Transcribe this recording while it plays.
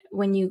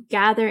when you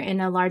gather in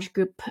a large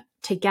group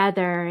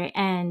together,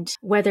 and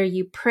whether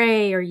you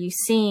pray or you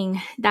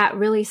sing, that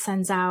really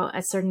sends out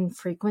a certain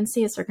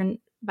frequency, a certain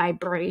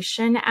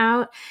vibration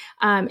out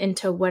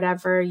into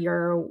whatever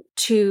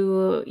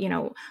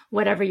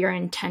whatever your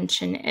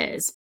intention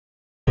is.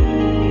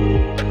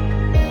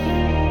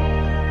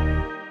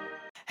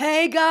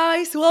 Hey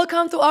guys,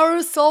 welcome to our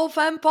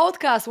SoulFam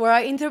Podcast, where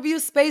I interview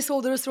space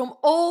holders from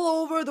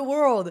all over the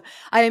world.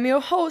 I am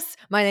your host,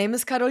 my name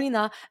is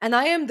Karolina, and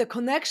I am the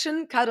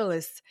Connection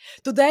Catalyst.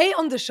 Today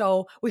on the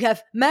show, we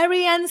have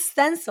Mary Ann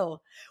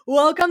Stancel.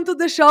 Welcome to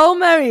the show,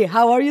 Mary.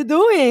 How are you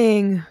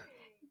doing?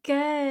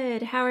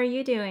 Good. How are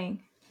you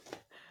doing?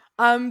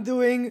 I'm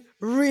doing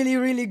really,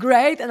 really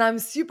great, and I'm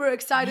super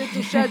excited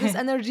to share this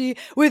energy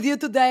with you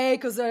today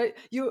because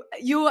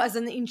you, as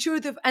an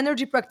intuitive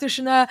energy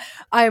practitioner,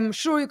 I'm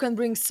sure you can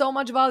bring so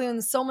much value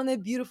and so many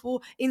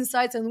beautiful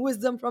insights and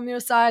wisdom from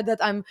your side that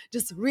I'm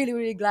just really,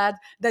 really glad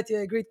that you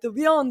agreed to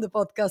be on the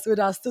podcast with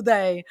us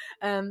today.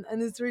 And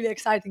it's really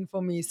exciting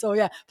for me. So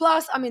yeah,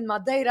 plus I'm in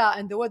Madeira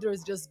and the weather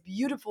is just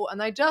beautiful,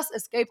 and I just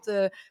escaped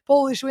the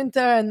Polish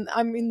winter, and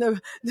I'm in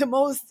the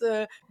most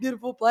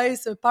beautiful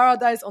place, a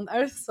paradise on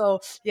earth. So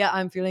yeah,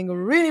 I'm feeling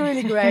really,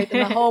 really great,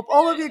 and I hope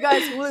all of you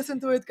guys who listen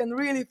to it can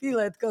really feel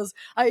it, because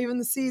I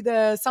even see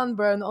the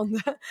sunburn on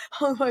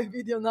on my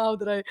video now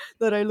that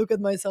I look at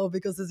myself,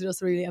 because it's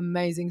just really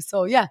amazing.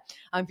 So yeah,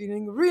 I'm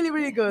feeling really,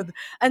 really good,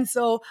 and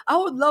so I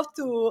would love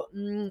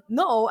to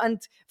know, and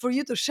for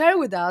you to share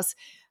with us,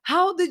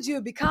 how did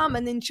you become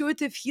an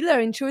intuitive healer,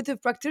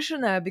 intuitive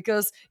practitioner?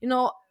 Because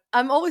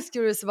I'm always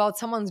curious about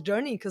someone's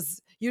journey,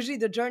 because usually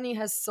the journey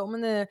has so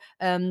many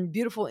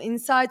beautiful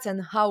insights,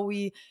 and how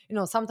we,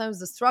 sometimes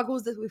the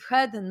struggles that we've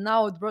had, and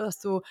now it brought us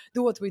to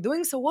do what we're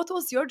doing. So, what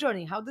was your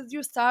journey? How did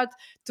you start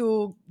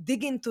to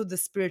dig into the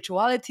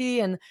spirituality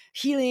and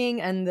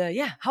healing? And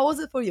yeah, how was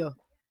it for you?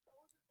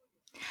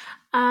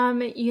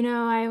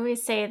 I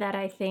always say that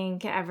I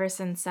think ever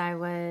since I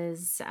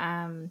was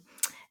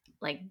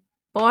like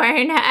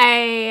born,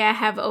 I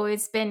have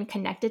always been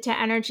connected to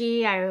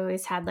energy. I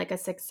always had like a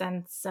sixth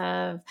sense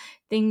of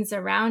things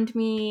around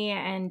me,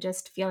 and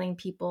just feeling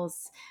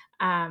people's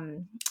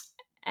um,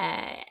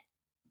 uh,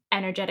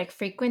 energetic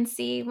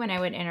frequency when I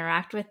would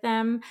interact with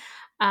them.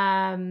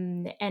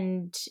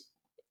 And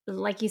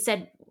like you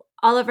said,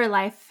 all of our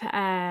life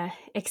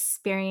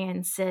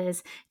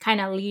experiences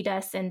kind of lead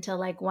us into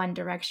like one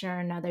direction or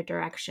another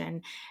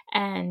direction.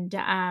 And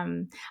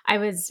I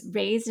was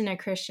raised in a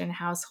Christian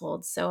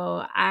household,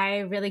 so I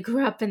really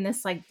grew up in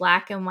this like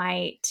black and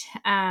white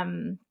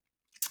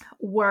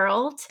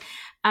world.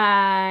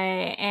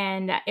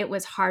 And it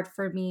was hard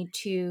for me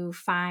to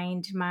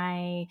find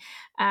my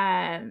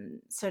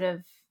sort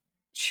of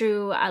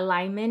true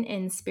alignment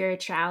in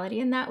spirituality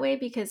in that way,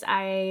 because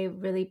I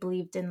really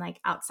believed in like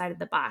outside of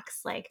the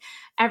box. Like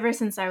ever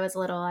since I was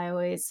little, I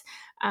always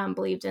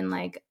believed in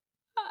like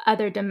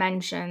other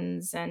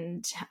dimensions,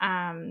 and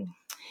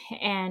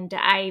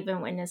I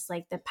even witnessed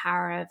like the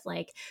power of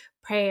like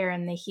prayer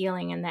and the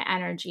healing and the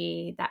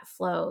energy that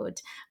flowed,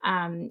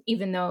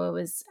 even though it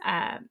was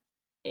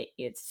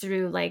it's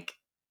through like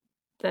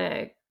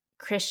the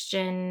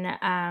Christian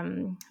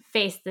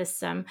faith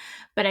system.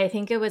 But I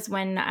think it was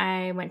when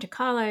I went to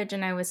college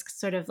and I was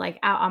sort of like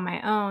out on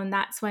my own,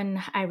 that's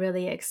when I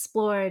really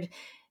explored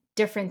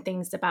different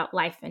things about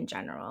life in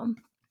general.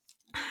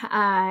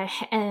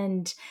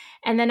 And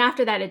then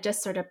after that, it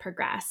just sort of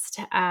progressed.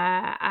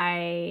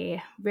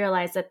 I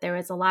realized that there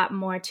was a lot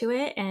more to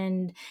it,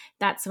 and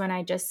that's when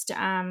I just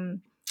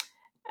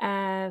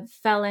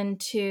fell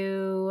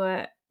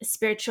into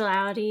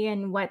spirituality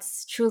and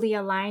what's truly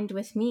aligned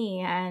with me,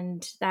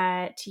 and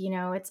that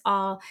it's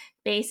all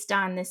based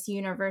on this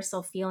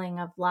universal feeling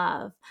of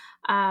love.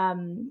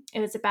 It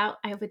was about,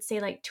 I would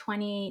say, like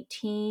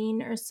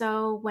 2018 or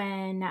so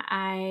when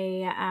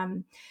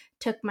I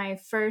took my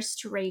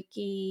first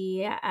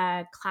Reiki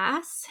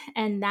class,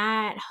 and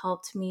that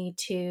helped me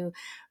to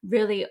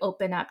really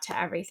open up to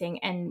everything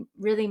and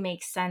really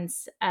make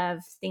sense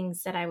of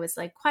things that I was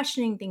like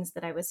questioning, things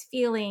that I was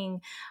feeling.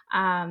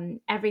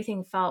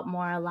 Everything felt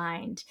more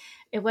aligned.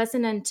 It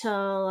wasn't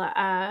until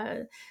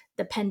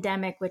the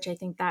pandemic, which I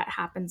think that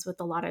happens with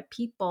a lot of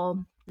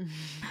people,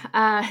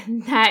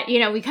 that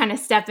we kind of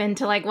step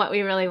into like what we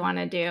really want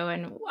to do,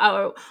 and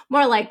or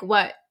more like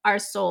what our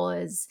soul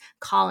is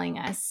calling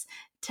us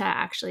to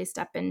actually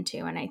step into.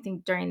 And I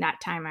think during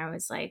that time I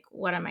was like,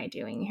 what am I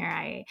doing here?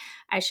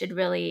 I should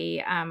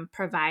really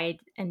provide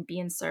and be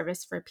in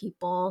service for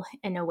people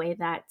in a way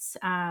that's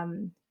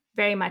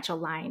very much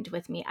aligned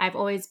with me. I've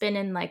always been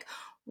in like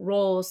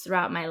roles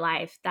throughout my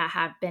life that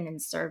have been in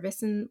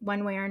service in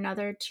one way or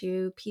another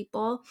to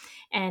people,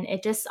 and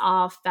it just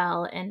all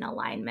fell in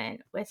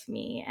alignment with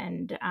me.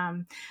 And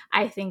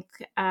I think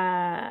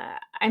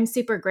I'm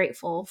super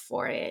grateful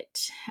for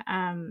it.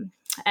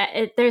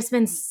 There's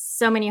been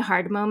so many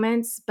hard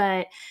moments,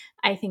 but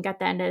I think at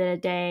the end of the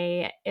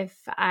day, if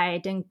I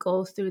didn't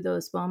go through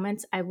those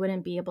moments, I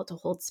wouldn't be able to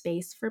hold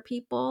space for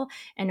people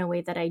in a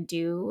way that I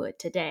do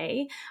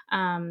today.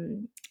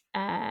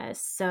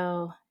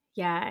 So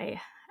yeah,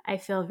 I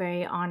feel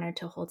very honored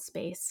to hold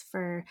space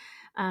for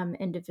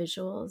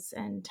individuals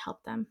and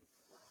help them.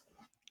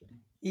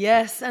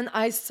 Yes, and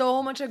I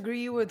so much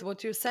agree with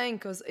what you're saying,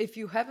 because if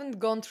you haven't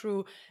gone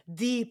through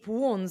deep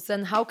wounds,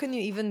 then how can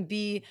you even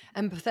be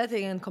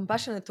empathetic and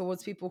compassionate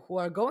towards people who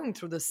are going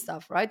through this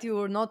stuff, right? You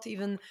are not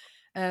even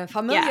Yeah.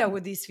 familiar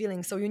with these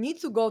feelings. So you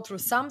need to go through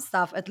some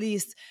stuff, at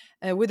least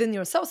within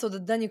yourself, so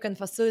that then you can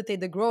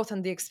facilitate the growth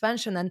and the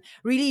expansion and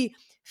really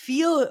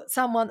feel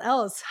someone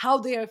else, how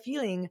they are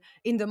feeling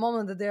in the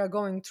moment that they are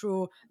going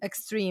through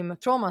extreme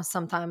trauma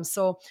sometimes.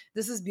 So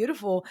this is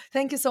beautiful.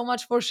 Thank you so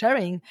much for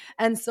sharing.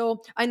 And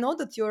so I know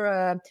that you're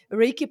a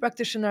Reiki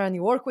practitioner and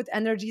you work with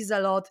energies a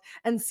lot.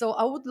 And so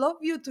I would love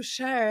you to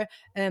share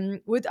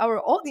with our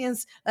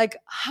audience, like,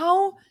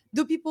 how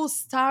do people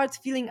start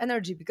feeling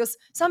energy? Because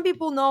some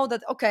people know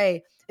that,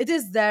 okay, it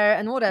is there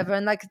and whatever.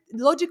 And like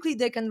logically,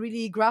 they can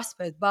really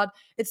grasp it. But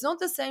it's not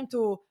the same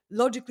to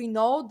logically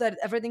know that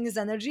everything is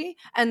energy.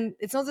 And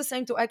it's not the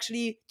same to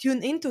actually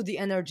tune into the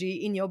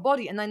energy in your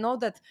body. And I know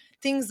that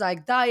things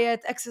like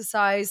diet,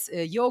 exercise,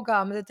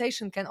 yoga,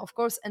 meditation can, of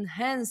course,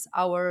 enhance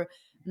our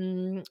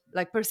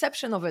like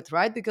perception of it,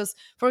 right? Because,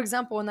 for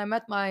example, when I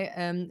met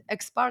my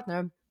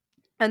ex-partner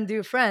and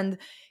dear friend,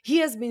 he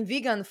has been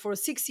vegan for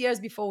 6 years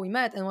before we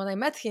met. And when I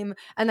met him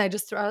and I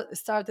just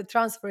started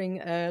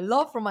transferring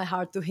love from my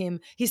heart to him,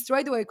 he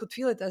straight away could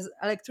feel it as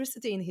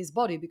electricity in his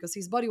body, because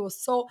his body was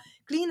so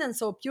clean and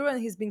so pure, and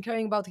he's been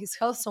caring about his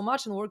health so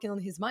much and working on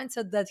his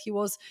mindset that he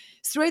was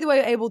straight away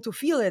able to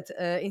feel it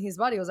in his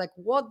body. I was like,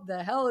 what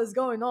the hell is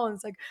going on?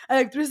 It's like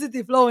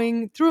electricity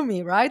flowing through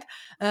me, right?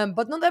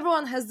 But not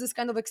everyone has this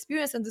kind of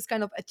experience and this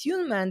kind of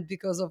attunement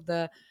because of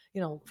the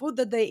food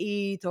that they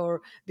eat,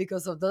 or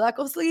because of the lack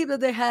of sleep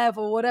that they have,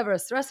 or whatever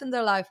stress in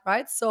their life,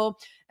 right? So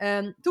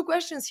two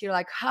questions here,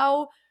 like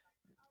how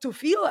to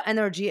feel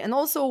energy, and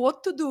also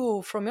what to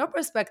do from your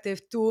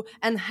perspective to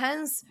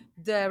enhance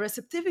the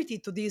receptivity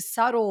to these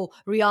subtle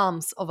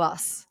realms of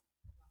us.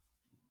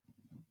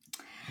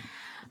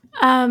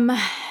 Um,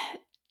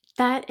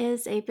 that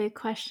is a big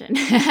question.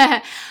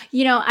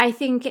 I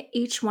think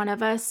each one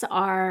of us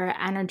are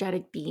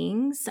energetic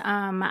beings.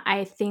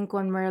 I think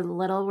when we're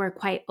little, we're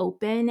quite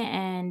open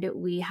and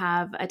we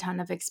have a ton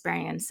of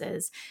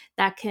experiences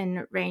that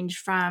can range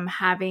from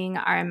having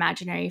our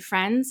imaginary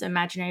friends.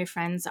 Imaginary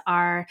friends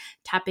are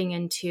tapping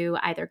into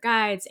either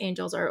guides,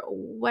 angels, or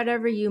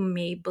whatever you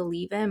may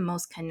believe in,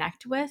 most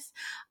connect with.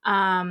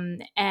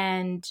 And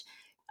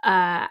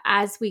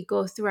as we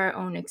go through our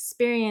own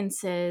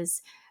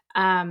experiences,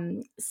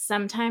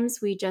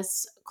 sometimes we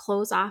just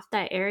close off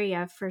that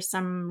area for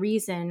some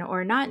reason,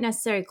 or not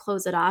necessarily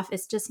close it off.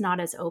 It's just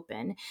not as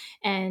open.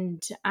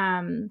 And,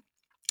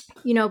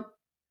 you know,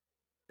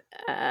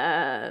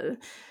 uh,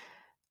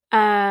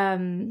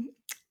 um,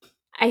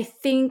 I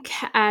think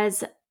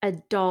as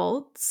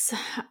adults,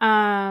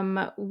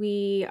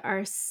 we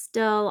are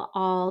still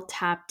all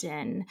tapped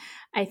in.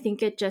 I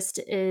think it just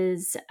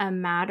is a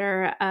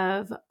matter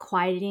of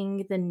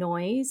quieting the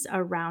noise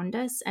around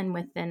us and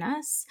within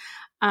us.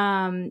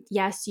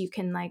 Yes, you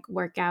can like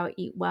work out,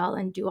 eat well,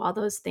 and do all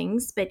those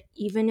things. But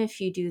even if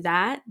you do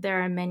that,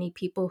 there are many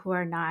people who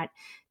are not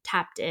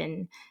tapped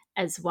in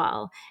as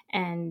well.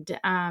 And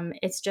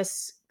it's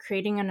just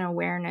creating an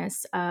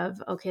awareness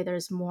of, okay,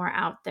 there's more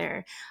out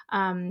there.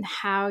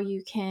 How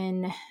you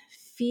can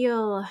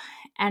feel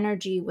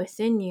energy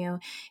within you.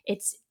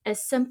 It's a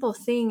simple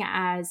thing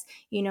as,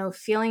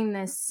 feeling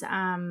this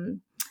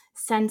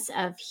sense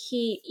of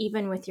heat,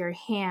 even with your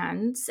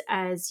hands,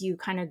 as you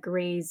kind of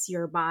graze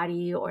your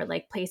body, or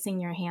like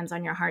placing your hands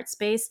on your heart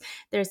space.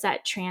 There's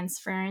that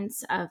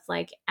transference of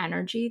like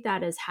energy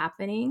that is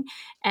happening.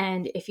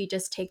 And if you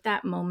just take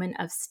that moment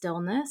of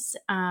stillness,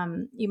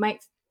 you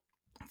might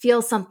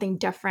feel something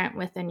different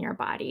within your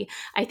body.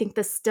 I think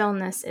the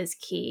stillness is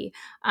key.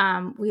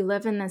 We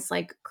live in this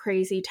like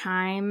crazy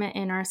time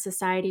in our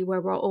society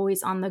where we're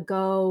always on the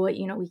go.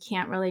 We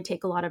can't really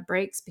take a lot of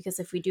breaks, because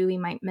if we do, we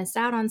might miss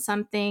out on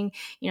something.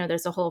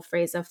 There's a whole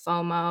phrase of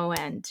FOMO,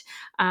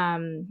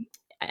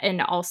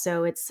 and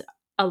also it's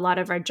a lot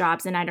of our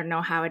jobs, and I don't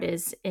know how it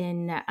is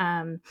in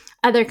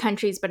other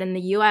countries, but in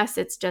the US,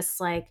 it's just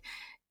like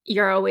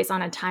you're always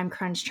on a time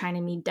crunch trying to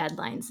meet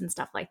deadlines and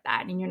stuff like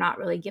that. And you're not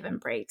really given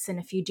breaks. And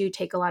if you do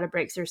take a lot of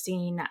breaks, you're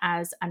seen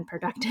as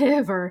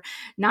unproductive or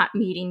not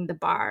meeting the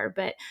bar.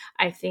 But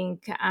I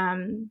think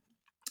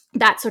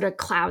that sort of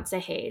clouds a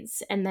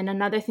haze. And then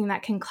another thing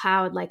that can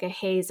cloud like a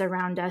haze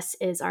around us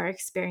is our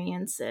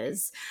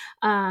experiences.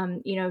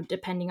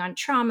 Depending on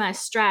trauma,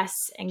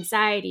 stress,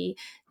 anxiety,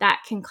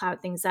 that can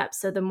cloud things up.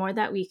 So the more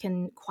that we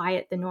can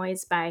quiet the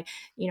noise by,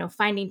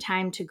 finding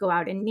time to go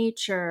out in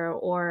nature,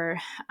 or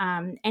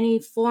any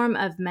form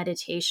of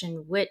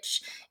meditation,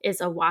 which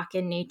is a walk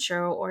in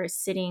nature, or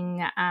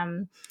sitting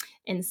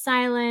in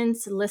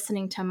silence,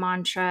 listening to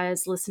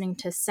mantras, listening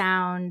to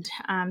sound,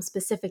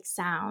 specific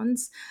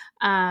sounds,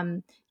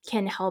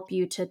 can help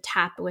you to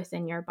tap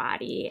within your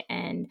body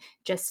and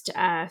just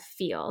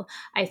feel.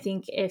 I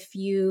think if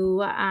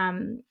you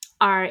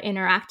are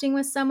interacting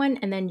with someone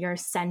and then you're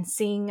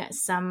sensing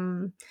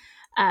some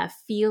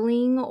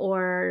feeling,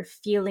 or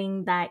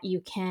feeling that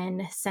you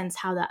can sense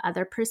how the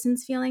other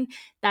person's feeling,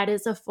 that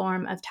is a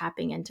form of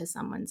tapping into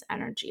someone's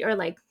energy, or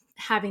like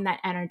having that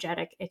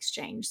energetic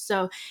exchange.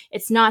 So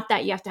it's not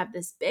that you have to have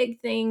this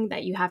big thing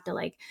that you have to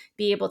like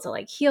be able to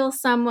like heal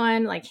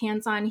someone, like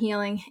hands-on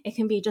healing. It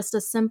can be just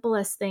as simple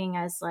as thing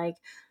as like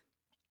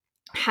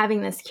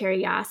having this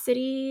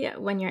curiosity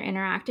when you're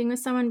interacting with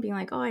someone, being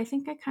like, oh, I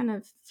think I kind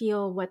of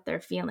feel what they're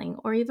feeling.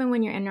 Or even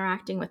when you're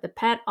interacting with a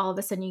pet, all of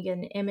a sudden you get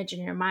an image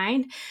in your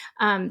mind.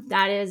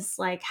 That is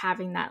like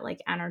having that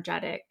like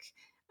energetic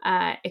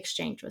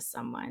exchange with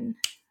someone.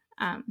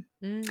 Um,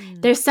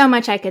 Mm. there's so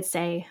much I could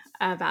say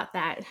about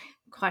that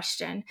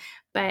question,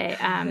 but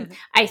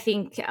I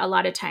think a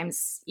lot of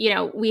times,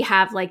 we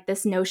have like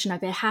this notion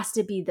of it has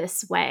to be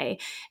this way.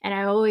 And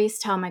I always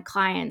tell my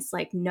clients,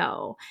 like,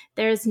 no,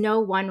 there's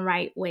no one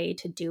right way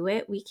to do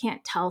it. We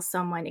can't tell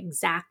someone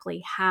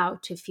exactly how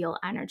to feel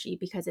energy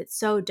because it's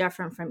so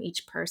different from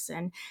each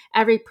person.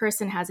 Every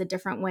person has a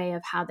different way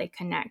of how they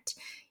connect.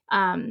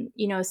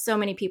 So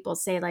many people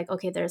say like,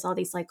 okay, there's all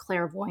these like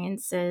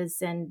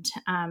clairvoyances and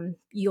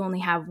you only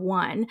have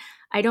one.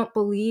 I don't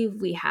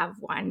believe we have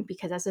one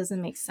because that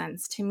doesn't make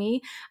sense to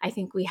me. I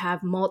think we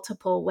have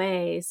multiple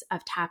ways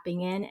of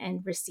tapping in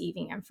and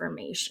receiving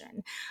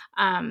information.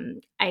 I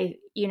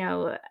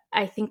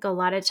think a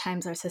lot of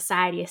times our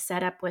society is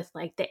set up with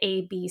like the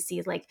A, B,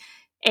 C, like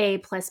A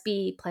plus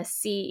B plus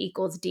C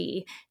equals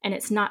D. And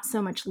it's not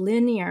so much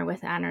linear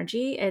with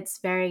energy. It's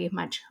very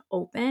much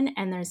open,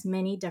 and there's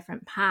many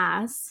different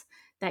paths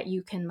that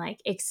you can like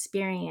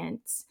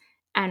experience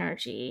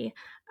energy.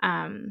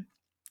 Um,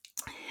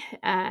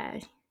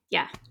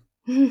 yeah.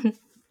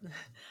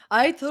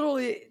 I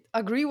totally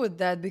agree with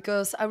that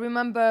because I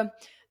remember,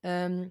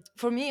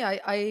 for me,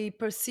 I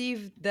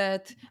perceive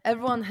that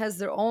everyone has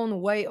their own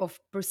way of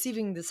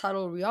perceiving the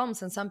subtle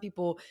realms, and some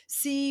people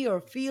see or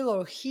feel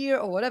or hear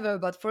or whatever.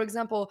 But for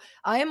example,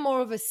 I am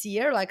more of a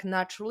seer, like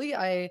naturally,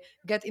 I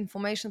get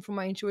information from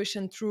my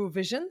intuition through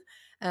vision.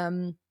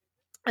 Um,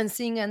 and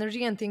seeing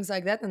energy and things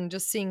like that, and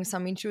just seeing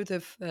some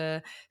intuitive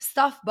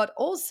stuff. But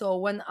also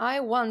when I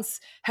once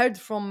heard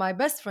from my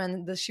best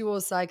friend that she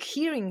was like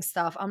hearing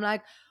stuff, I'm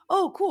like,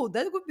 oh cool,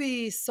 that would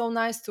be so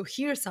nice to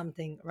hear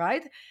something,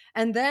 right?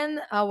 And then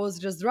I was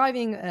just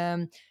driving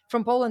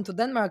from Poland to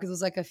Denmark. It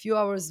was like a few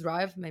hours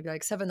drive, maybe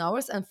like 7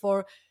 hours, and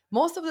for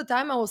most of the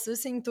time I was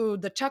listening to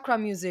the chakra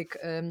music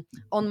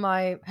on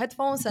my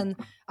headphones, and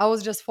I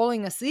was just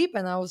falling asleep,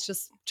 and I was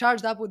just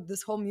charged up with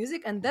this whole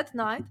music. And that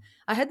night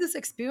I had this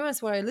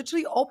experience where I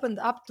literally opened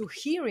up to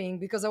hearing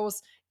because I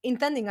was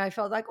intending. I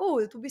felt like, oh,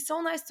 it would be so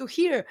nice to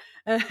hear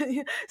uh,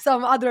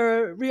 some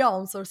other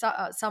realms or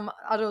some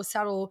other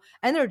subtle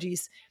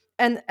energies.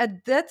 And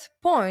at that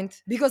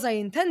point, because I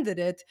intended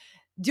it,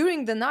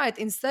 during the night,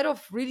 instead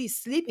of really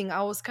sleeping,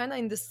 I was kind of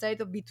in the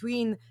state of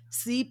between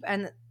sleep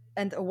and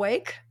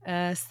awake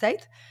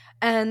state.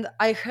 And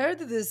I heard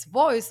this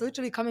voice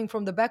literally coming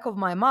from the back of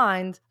my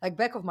mind, like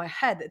back of my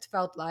head, it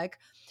felt like,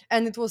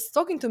 and it was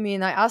talking to me.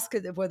 And I asked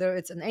it whether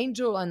it's an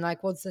angel and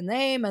like what's the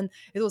name, and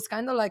it was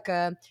kind of like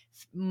a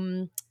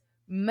mm,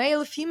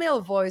 male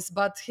female voice,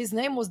 but his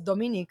name was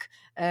Dominic,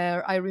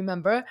 I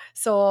remember.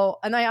 So,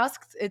 and I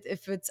asked it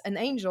if it's an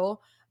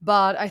angel,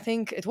 but I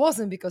think it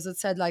wasn't, because it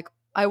said like,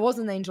 I was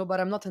an angel but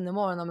I'm not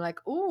anymore. And I'm like,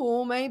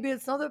 oh, maybe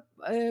it's not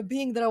a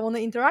being that I want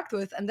to interact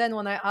with. And then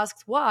when I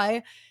asked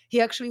why, he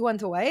actually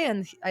went away,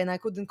 and I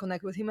couldn't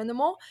connect with him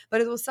anymore.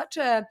 But it was such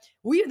a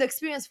weird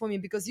experience for me,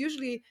 because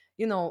usually,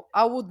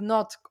 I would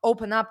not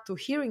open up to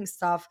hearing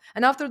stuff.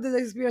 And after this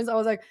experience, I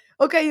was like,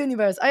 okay,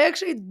 universe, I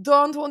actually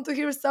don't want to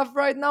hear stuff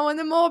right now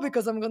anymore,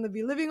 because I'm going to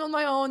be living on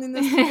my own in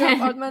a studio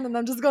apartment, and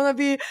I'm just going to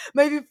be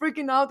maybe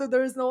freaking out that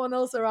there is no one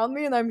else around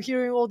me and I'm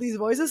hearing all these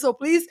voices. So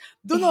please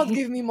do not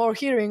give me more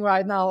hearing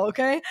right now,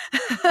 okay?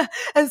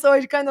 And so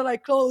it kind of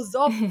like closed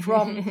off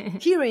from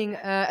hearing,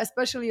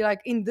 especially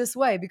like in this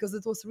way, because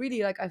it was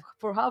really like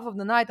for half of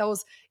the night I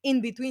was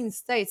in between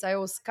states. I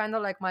was kind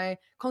of like, my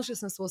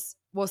consciousness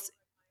was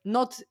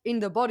not in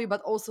the body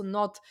but also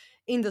not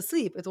in the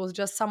sleep. It was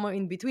just somewhere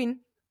in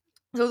between.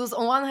 So it was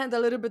on one hand a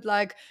little bit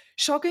like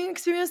shocking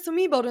experience to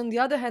me, but on the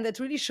other hand it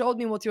really showed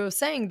me what you're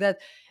saying, that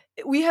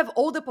we have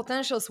all the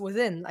potentials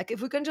within. Like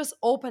if we can just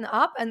open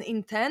up and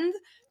intend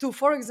to,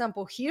 for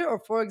example, hear, or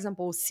for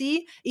example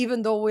see,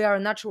 even though we are a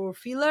natural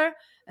feeler,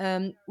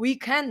 we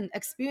can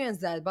experience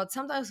that. But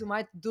sometimes we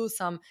might do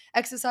some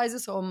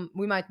exercises, or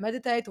we might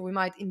meditate, or we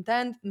might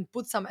intend and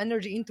put some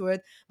energy into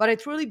it. But I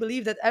truly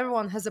believe that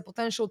everyone has the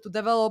potential to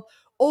develop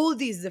all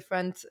these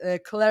different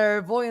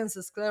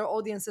clairvoyances,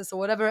 clairaudiences, or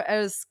whatever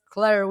else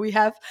clair we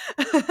have,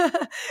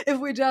 if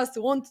we just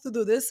want to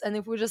do this, and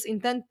if we just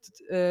intend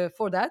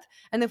for that,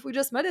 and if we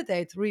just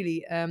meditate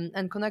really,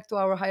 and connect to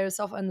our higher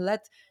self, and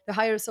let the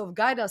higher self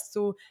guide us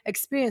to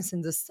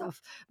experiencing this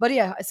stuff. But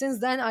yeah, since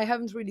then I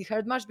haven't really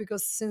heard much,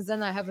 because since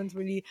then I haven't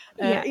really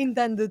Yeah.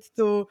 intended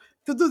to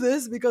to do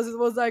this, because it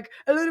was like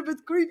a little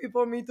bit creepy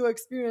for me to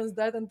experience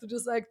that and to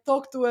just like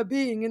talk to a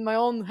being in my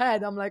own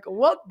head. I'm like,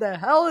 what the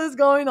hell is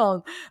going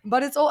on?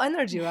 But it's all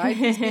energy, right?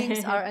 These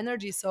beings are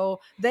energy, so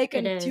they It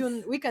can is.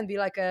 tune. We can be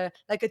like a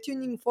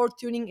tuning fork,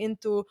 tuning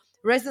into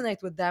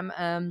resonate with them,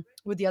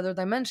 with the other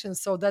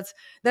dimensions. So that's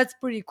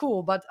pretty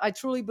cool. But I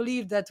truly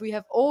believe that we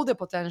have all the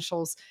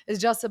potentials. It's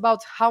just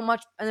about how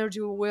much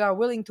energy we are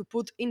willing to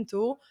put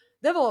into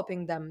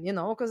developing them,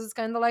 because it's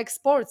kind of like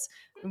sports.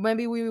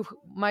 Maybe we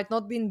might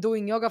not been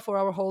doing yoga for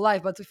our whole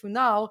life, but if we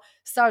now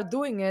start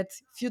doing it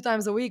a few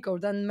times a week, or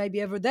then maybe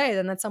every day,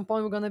 then at some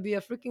point we're going to be a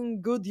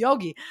freaking good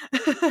yogi.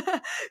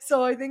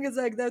 So I think it's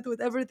like that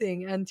with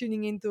everything, and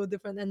tuning into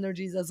different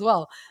energies as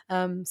well.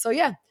 So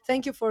yeah,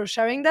 thank you for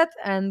sharing that.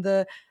 And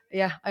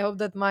yeah, I hope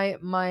that my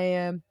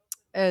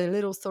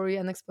little story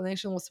and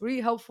explanation was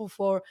really helpful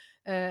for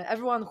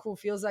everyone who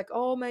feels like,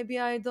 oh, maybe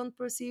I don't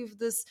perceive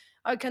this,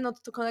 I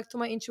cannot to connect to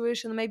my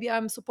intuition. Maybe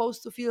I'm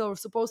supposed to feel, or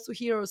supposed to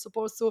hear, or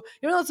supposed to.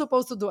 You're not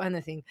supposed to do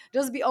anything.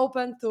 Just be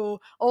open to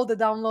all the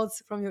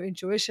downloads from your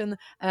intuition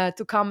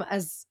to come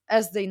as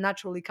they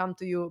naturally come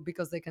to you,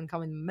 because they can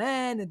come in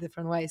many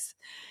different ways.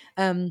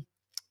 Um,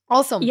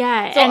 awesome.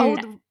 Yeah, So I and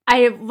would,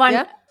 I want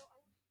yeah.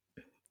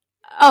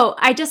 oh,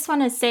 I just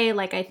want to say,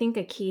 like, I think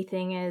a key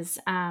thing is,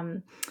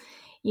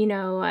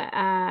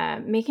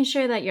 making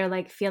sure that you're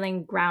like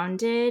feeling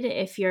grounded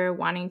if you're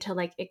wanting to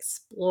like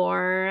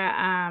explore,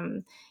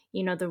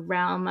 the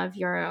realm of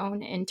your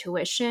own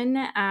intuition,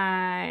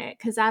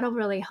 because that'll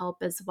really help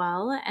as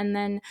well. And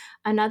then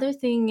another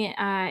thing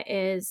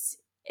is,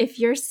 if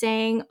you're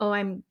saying, oh,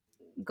 I'm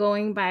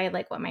going by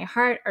like what my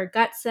heart or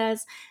gut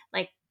says,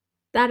 like,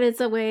 that is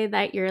a way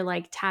that you're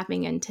like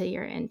tapping into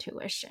your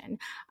intuition.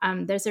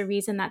 There's a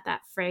reason that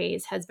that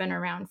phrase has been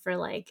around for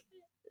like,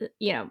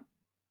 you know,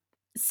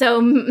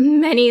 so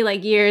many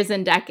like years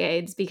and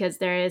decades, because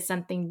there's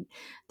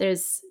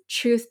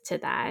truth to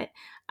that.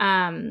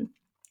 Um,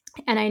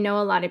 and I know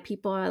a lot of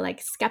people are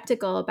like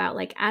skeptical about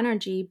like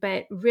energy,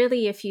 but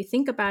really, if you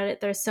think about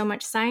it, there's so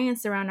much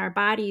science around our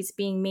bodies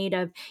being made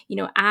of,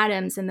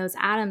 atoms, and those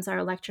atoms are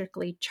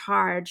electrically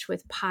charged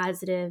with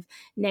positive,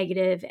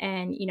 negative,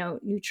 and,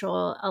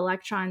 neutral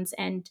electrons.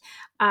 And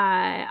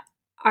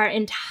our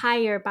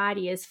entire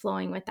body is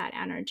flowing with that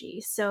energy.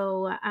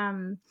 So,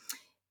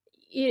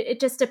 it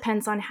just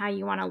depends on how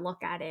you want to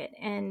look at it.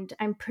 And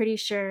I'm pretty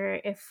sure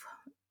if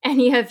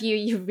any of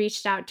you've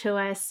reached out to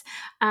us,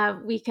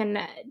 we can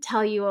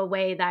tell you a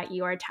way that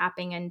you are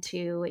tapping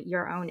into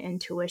your own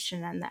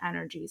intuition and the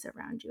energies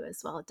around you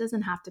as well. It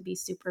doesn't have to be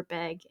super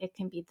big. It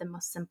can be the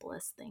most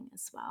simplest thing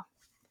as well.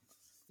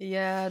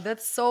 Yeah,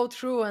 that's so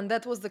true. And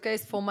that was the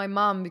case for my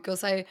mom,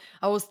 because I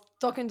was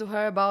talking to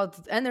her about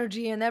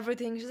energy and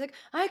everything. She's like,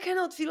 I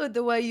cannot feel it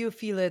the way you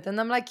feel it. And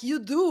I'm like, you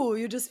do.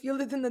 You just feel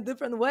it in a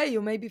different way.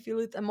 You maybe feel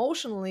it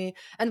emotionally.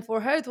 And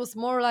for her, it was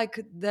more like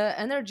the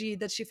energy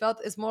that she felt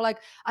is more like,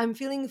 I'm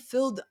feeling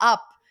filled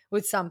up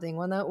with something.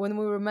 When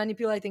we were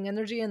manipulating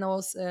energy, and I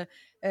was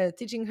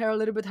teaching her a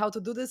little bit how to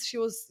do this, she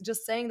was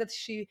just saying that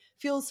she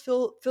feels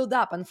filled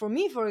up. And for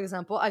me, for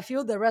example, I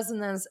feel the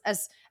resonance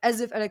as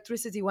if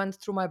electricity went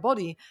through my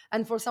body.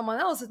 And for someone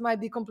else, it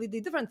might be completely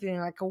different feeling,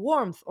 like a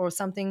warmth or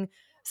something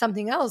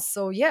else.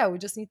 So yeah, we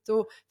just need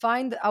to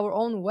find our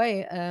own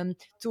way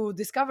to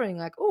discovering,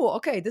 like, oh,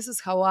 okay, this is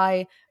how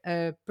I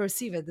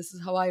perceive it, this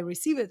is how I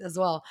receive it as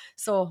well.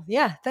 So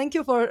yeah, thank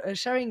you for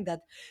sharing that.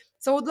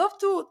 So I would love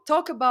to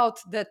talk about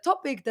the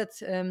topic that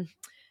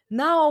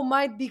now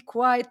might be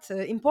quite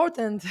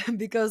important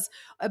because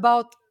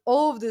about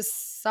all of this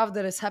stuff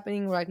that is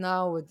happening right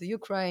now with the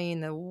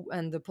Ukraine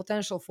and the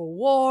potential for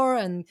war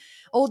and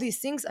all these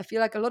things, I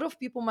feel like a lot of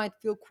people might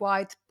feel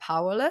quite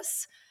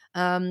powerless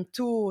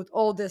to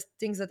all these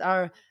things that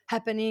are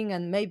happening,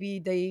 and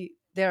maybe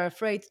they're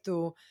afraid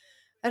to,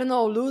 I don't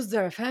know, lose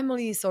their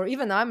families. Or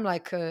even I'm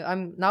like,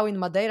 I'm now in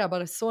Madeira,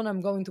 but soon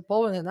I'm going to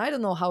Poland, and I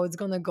don't know how it's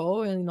gonna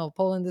go. And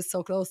Poland is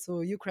so close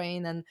to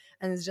Ukraine, and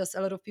it's just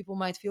a lot of people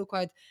might feel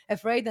quite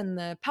afraid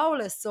and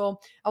powerless. So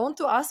I want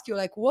to ask you,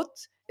 like, what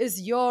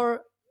is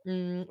your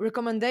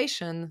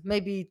recommendation?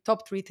 Maybe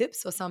top 3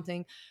 tips or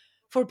something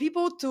for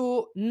people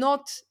to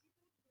not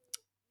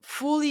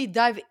fully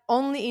dive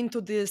only into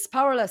this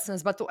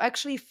powerlessness, but to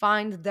actually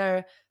find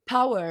their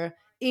power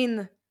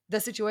in the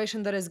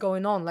situation that is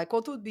going on. Like,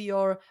 what would be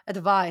your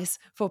advice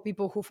for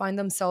people who find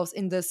themselves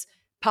in this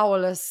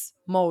powerless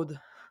mode?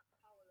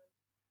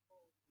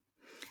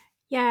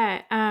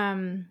 Yeah.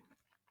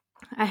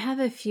 I have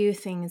a few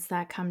things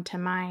that come to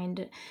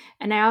mind.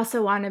 And I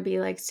also want to be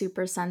like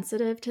super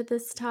sensitive to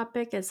this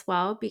topic as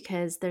well,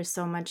 because there's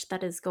so much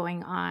that is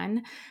going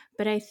on.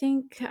 But I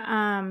think,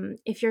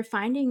 if you're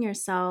finding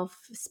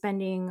yourself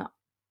spending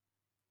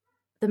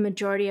the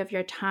majority of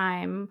your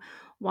time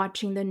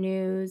watching the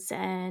news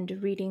and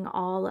reading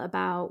all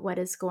about what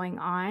is going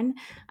on,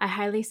 I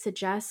highly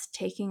suggest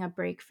taking a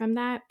break from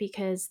that,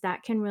 because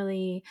that can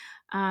really,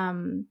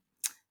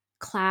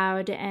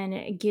 cloud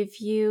and give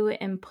you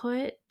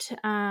input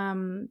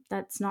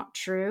that's not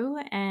true.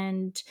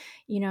 And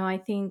I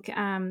think,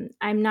 I'm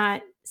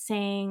not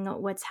saying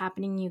what's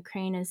happening in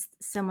Ukraine is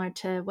similar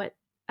to what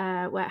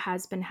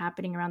has been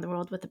happening around the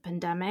world with the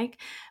pandemic.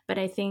 But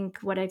I think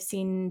what I've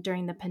seen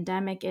during the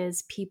pandemic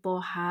is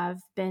people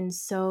have been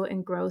so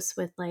engrossed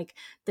with like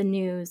the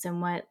news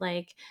and what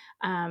like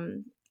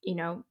you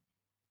know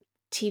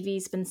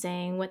TV's been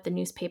saying, what the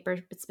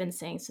newspaper's been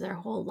saying. So their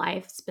whole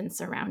life's been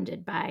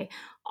surrounded by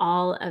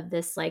all of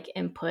this like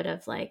input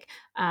of like,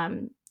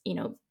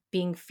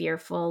 being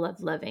fearful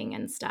of living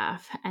and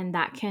stuff. And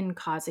that can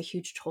cause a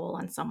huge toll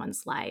on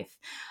someone's life.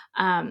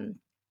 Um,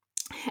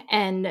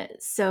 and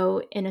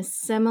so, in a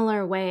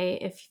similar way,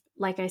 if,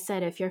 like I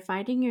said, if you're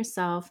finding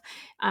yourself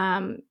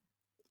um,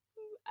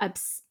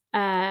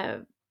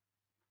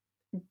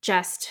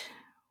 just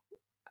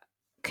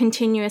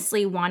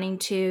continuously wanting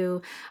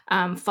to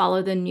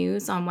follow the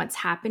news on what's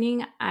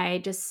happening, I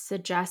just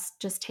suggest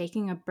just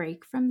taking a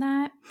break from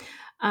that,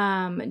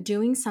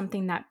 doing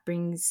something that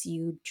brings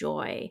you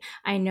joy.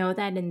 I know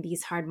that in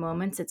these hard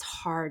moments, it's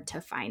hard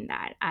to find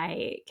that.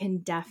 I can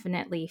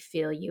definitely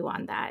feel you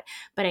on that.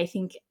 But I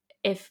think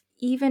if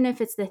even if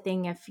it's the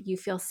thing, if you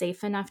feel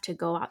safe enough to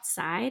go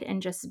outside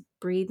and just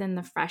breathe in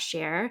the fresh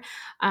air,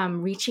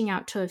 reaching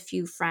out to a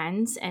few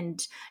friends,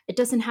 and it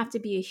doesn't have to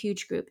be a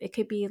huge group. It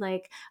could be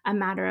like a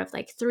matter of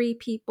like 3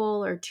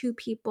 people or 2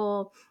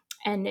 people,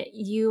 and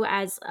you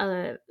as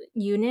a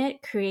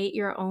unit create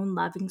your own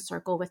loving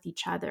circle with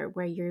each other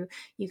where you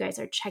guys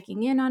are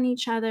checking in on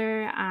each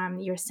other.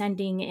 You're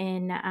sending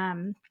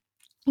in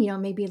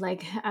maybe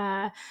like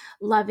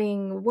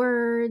loving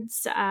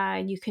words.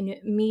 You can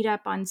meet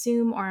up on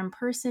Zoom or in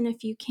person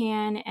if you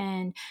can,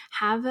 and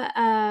have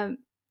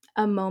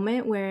a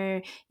moment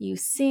where you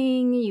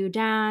sing, you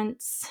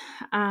dance,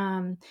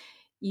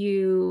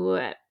 you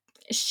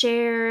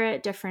share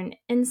different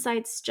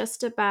insights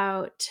just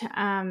about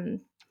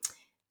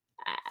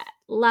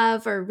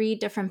love, or read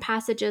different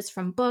passages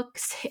from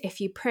books. If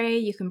you pray,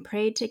 you can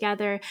pray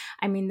together.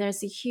 I mean,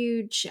 there's a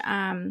huge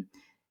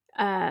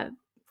uh,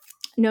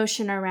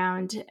 notion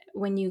around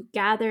when you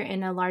gather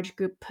in a large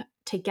group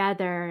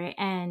together,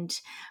 and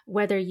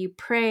whether you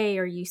pray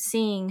or you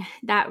sing,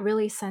 that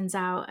really sends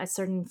out a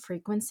certain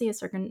frequency, a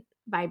certain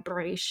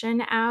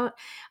vibration out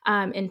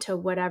into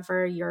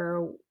whatever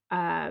your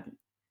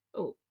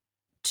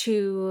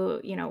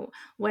to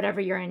whatever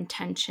your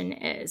intention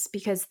is,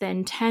 because the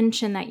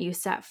intention that you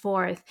set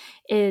forth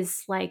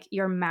is like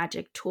your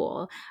magic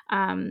tool.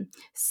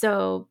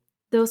 So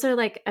those are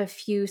like a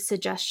few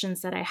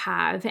suggestions that I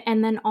have.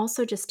 And then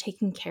also just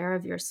taking care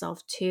of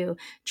yourself too,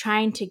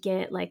 trying to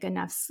get like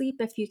enough sleep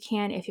if you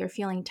can. If you're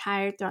feeling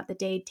tired throughout the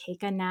day,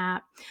 take a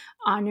nap,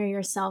 honor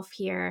yourself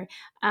here.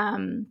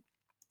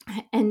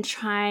 And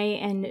try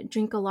and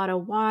drink a lot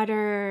of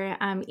water,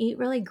 eat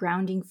really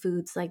grounding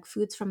foods, like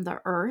foods from the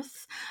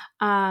earth,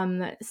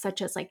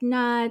 such as like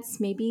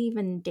nuts, maybe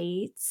even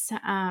dates,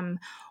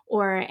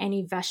 or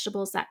any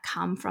vegetables that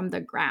come from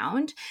the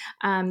ground.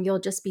 You'll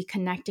just be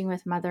connecting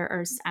with Mother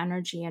Earth's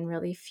energy and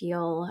really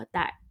feel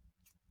that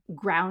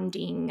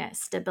grounding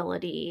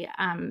stability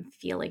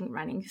feeling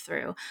running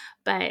through.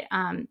 But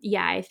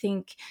yeah, I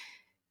think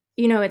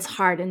it's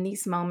hard in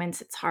these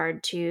moments. It's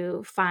hard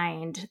to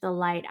find the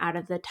light out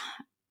of the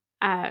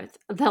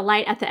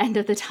light at the end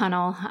of the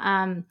tunnel.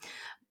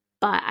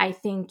 But I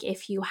think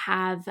if you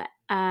have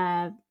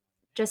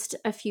just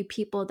a few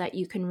people that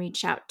you can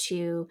reach out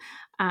to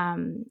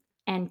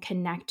and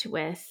connect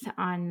with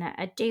on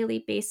a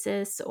daily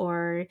basis,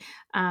 or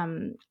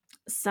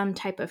some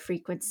type of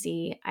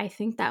frequency, I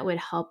think that would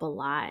help a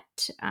lot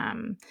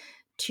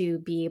to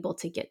be able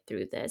to get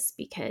through this,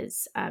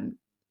 because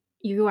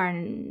you are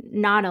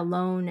not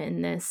alone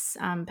in this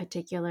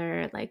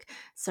particular like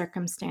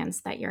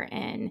circumstance that you're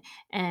in.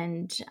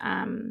 And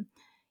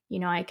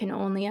I can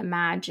only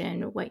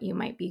imagine what you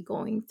might be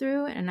going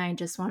through, and I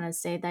just want to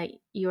say that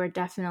you are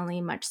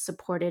definitely much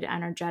supported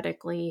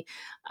energetically.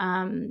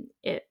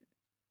 It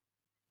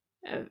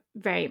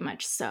Very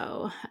much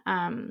so.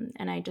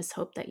 And I just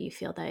hope that you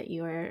feel that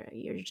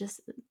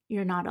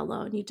you're not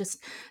alone. You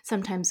just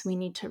Sometimes we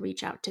need to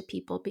reach out to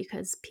people,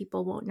 because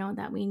people won't know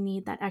that we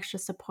need that extra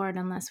support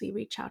unless we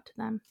reach out to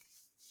them.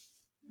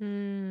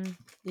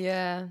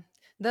 Yeah,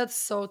 that's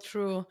so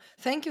true.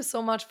 Thank you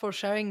so much for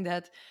sharing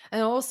that.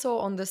 And also,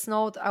 on this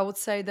note, I would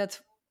say that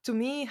to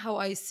me, how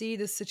I see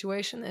this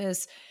situation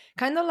is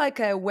kind of like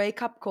a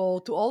wake up call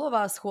to all of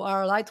us who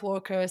are light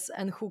workers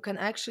and who can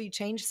actually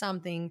change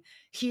something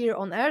here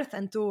on earth,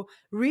 and to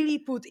really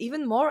put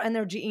even more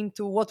energy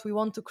into what we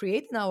want to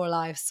create in our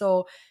lives.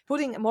 So,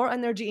 putting more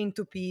energy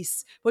into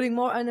peace, putting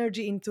more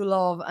energy into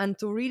love, and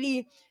to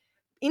really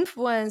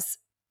influence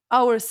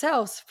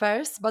ourselves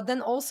first, but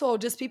then also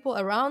just people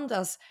around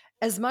us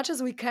as much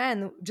as we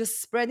can,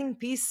 just spreading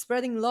peace,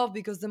 spreading love,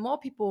 because the more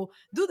people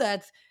do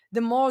that, the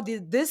more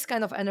this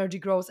kind of energy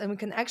grows, and we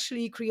can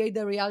actually create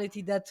the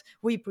reality that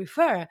we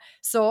prefer.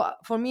 So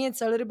for me,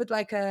 it's a little bit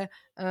like a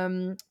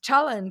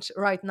challenge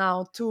right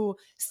now to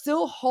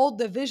still hold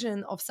the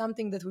vision of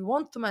something that we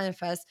want to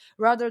manifest,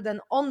 rather than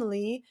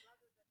only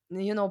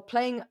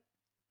playing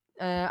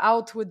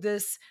out with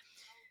this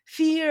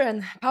fear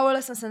and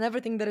powerlessness and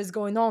everything that is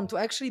going on, to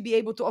actually be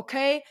able to,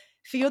 okay,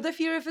 feel the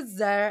fear if it's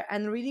there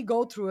and really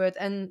go through it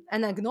and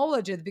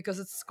acknowledge it, because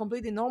it's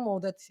completely normal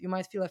that you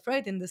might feel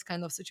afraid in this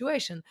kind of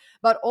situation.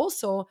 But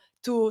also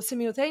to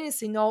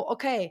simultaneously know,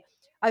 okay,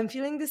 I'm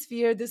feeling this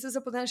fear, this is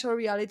a potential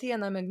reality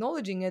and I'm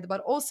acknowledging it, but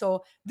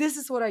also this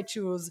is what I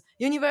choose.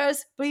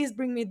 Universe, please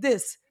bring me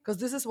this, because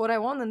this is what I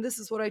want and this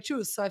is what I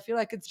choose. So I feel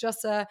like it's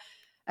just a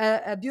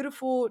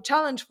beautiful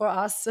challenge for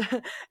us,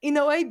 in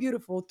a way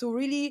beautiful, to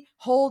really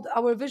hold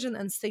our vision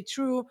and stay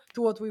true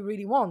to what we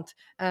really want.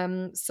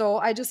 So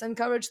I just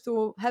encourage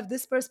to have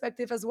this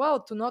perspective as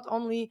well, to not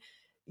only,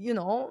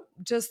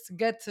 just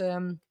get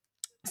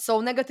so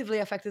negatively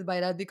affected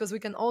by that, because we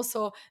can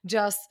also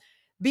just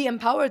be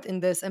empowered in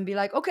this and be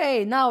like,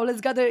 okay, now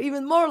let's gather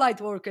even more light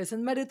workers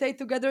and meditate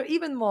together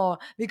even more,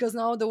 because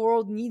now the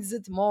world needs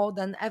it more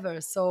than ever.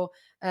 So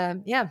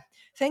yeah,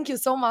 thank you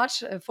so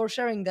much for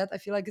sharing that. I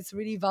feel like it's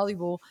really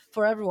valuable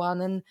for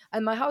everyone,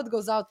 and my heart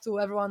goes out to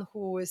everyone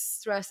who is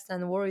stressed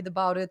and worried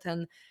about it,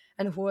 and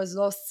who has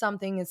lost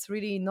something. It's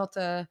really not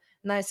a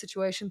nice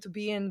situation to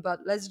be in,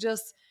 but let's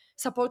just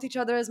support each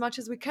other as much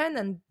as we can.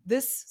 And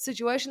this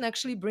situation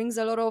actually brings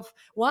a lot of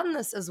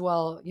oneness as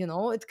well.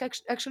 It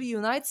actually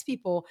unites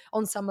people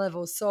on some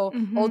level. So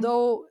Mm-hmm.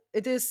 although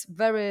it is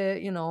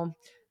very,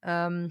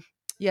 um,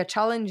 yeah,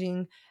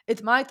 challenging,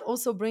 it might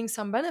also bring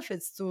some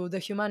benefits to the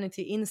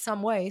humanity in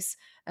some ways.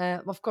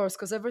 Of course,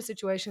 because every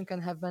situation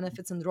can have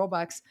benefits and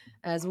drawbacks,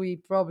 as we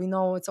probably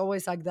know. It's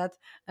always like that,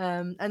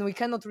 and we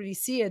cannot really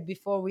see it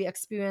before we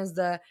experience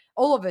the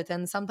all of it.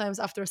 And sometimes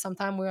after some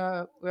time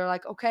we're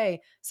like,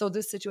 okay, so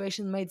this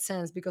situation made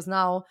sense because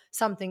now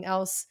something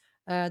else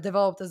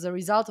developed as a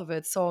result of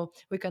it, so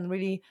we can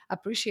really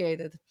appreciate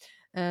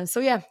it. So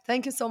yeah,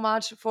 thank you so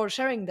much for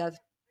sharing that.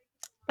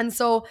 And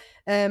so,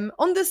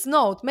 on this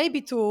note,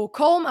 maybe to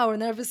calm our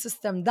nervous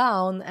system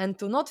down and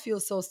to not feel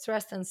so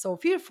stressed and so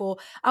fearful,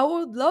 I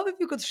would love if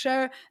you could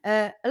share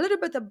a little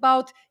bit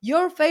about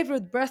your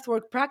favorite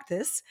breathwork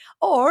practice,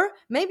 or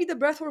maybe the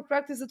breathwork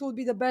practice that would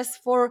be the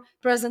best for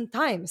present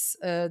times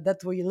that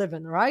we live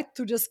in, right?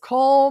 To just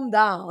calm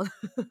down,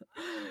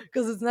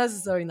 because it's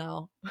necessary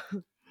now.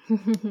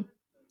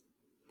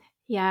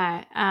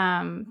 Yeah,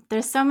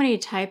 there's so many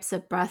types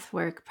of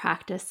breathwork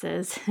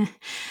practices.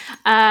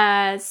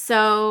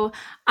 So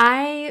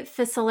I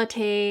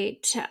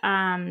facilitate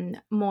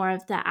more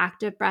of the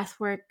active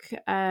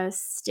breathwork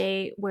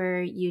state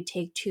where you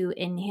take 2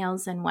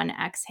 inhales and 1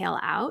 exhale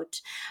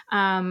out.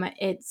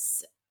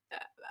 It's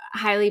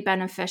highly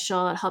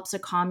beneficial. It helps to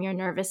calm your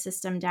nervous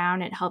system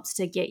down. It helps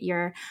to get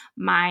your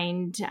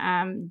mind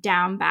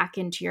down back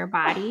into your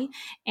body,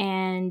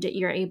 and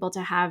you're able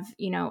to have,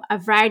 a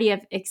variety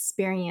of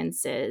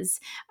experiences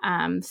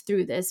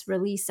through this.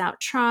 Release out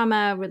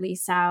trauma,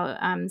 release out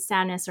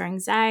sadness or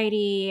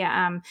anxiety,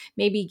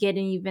 maybe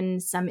getting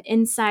even some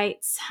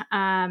insights.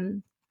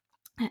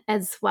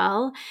 As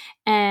well,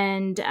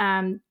 and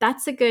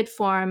that's a good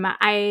form.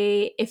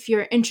 If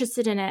you're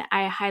interested in it,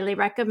 I highly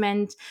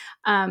recommend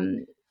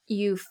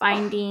you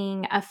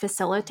finding a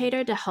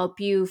facilitator to help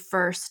you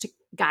first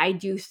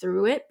guide you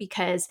through it,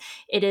 because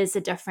it is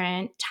a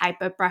different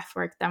type of breath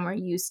work than we're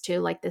used to,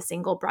 like the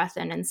single breath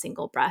in and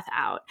single breath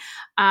out.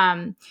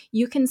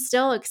 You can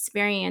still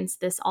experience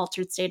this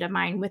altered state of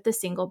mind with the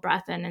single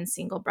breath in and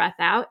single breath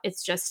out.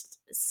 It's just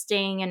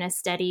staying in a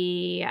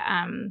steady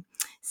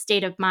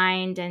state of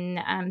mind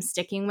and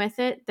sticking with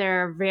it.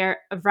 There are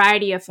a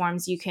variety of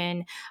forms you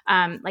can,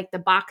 like the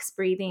box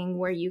breathing,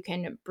 where you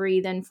can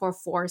breathe in for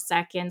 4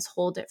 seconds,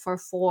 hold it for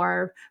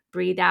 4,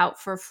 breathe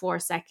out for 4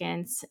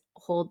 seconds,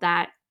 hold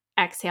that,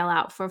 exhale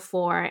out for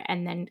 4,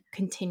 and then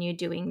continue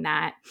doing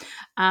that.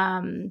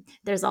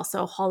 There's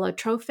also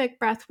holotrophic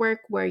breath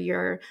work, where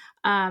you're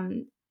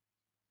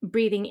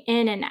breathing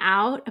in and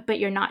out, but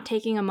you're not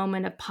taking a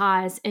moment of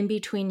pause in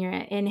between your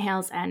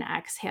inhales and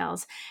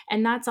exhales.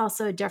 And that's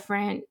also a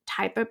different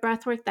type of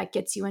breath work that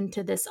gets you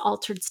into this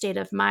altered state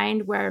of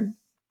mind, where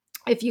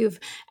if you've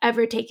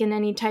ever taken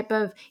any type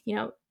of,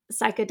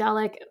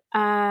 psychedelic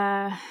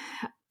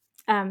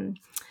um,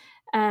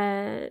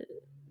 uh,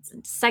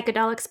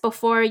 psychedelics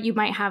before, you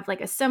might have like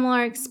a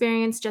similar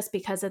experience, just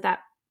because of that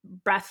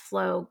breath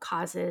flow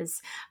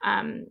causes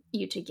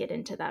you to get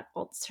into that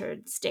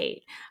altered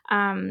state.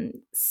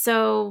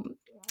 So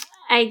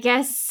I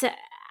guess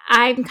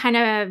I'm kind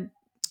of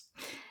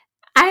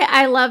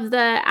I love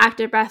the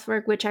active breath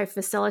work, which I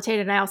facilitate,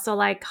 and I also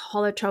like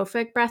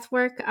holotrophic breath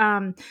work.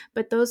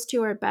 But those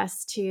two are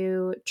best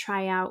to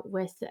try out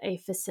with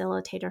a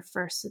facilitator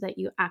first, so that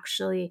you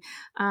actually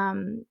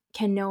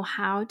can know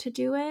how to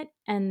do it.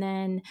 And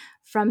then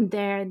from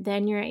there,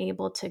 then you're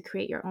able to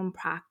create your own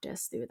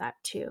practice through that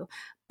too.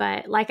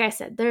 But like I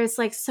said, there's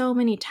like so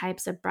many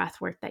types of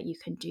breath work that you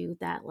can do,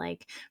 that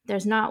like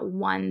there's not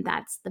one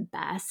that's the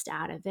best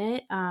out of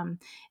it.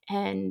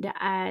 And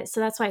so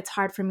that's why it's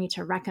hard for me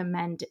to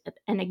recommend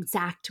an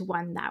exact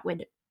one that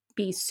would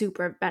be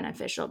super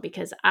beneficial,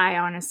 because I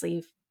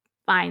honestly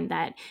find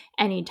that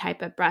any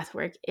type of breath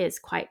work is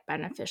quite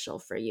beneficial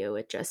for you.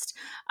 It just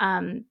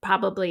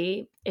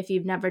probably, if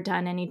you've never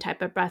done any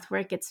type of breath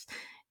work,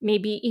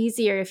 maybe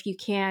easier if you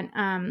can't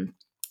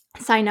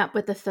sign up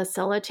with a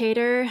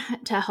facilitator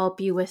to help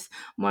you with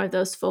more of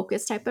those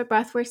focus type of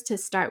breath works, to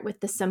start with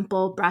the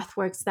simple breath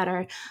works that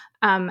are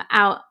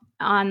out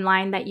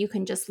online that you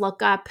can just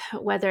look up,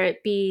 whether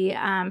it be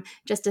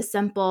just a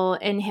simple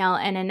inhale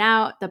in and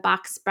out, the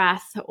box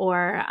breath,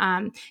 or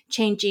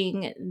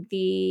changing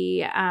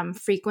the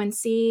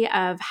frequency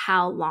of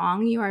how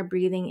long you are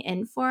breathing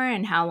in for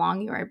and how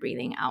long you are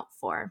breathing out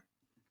for.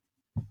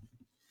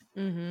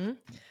 Mm-hmm.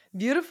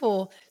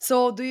 Beautiful.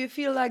 So, do you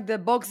feel like the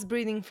box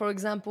breathing, for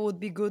example, would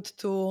be good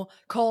to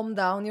calm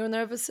down your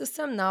nervous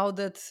system now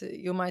that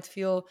you might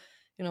feel,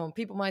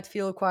 people might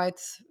feel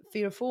quite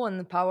fearful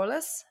and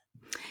powerless?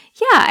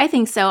 Yeah, I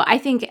think so. I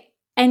think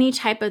any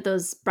type of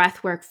those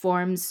breathwork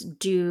forms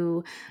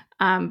do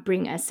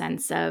bring a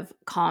sense of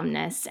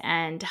calmness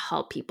and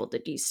help people to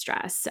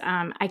de-stress.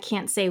 I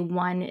can't say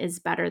one is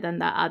better than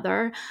the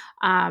other,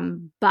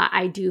 but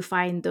I do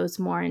find those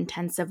more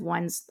intensive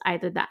ones,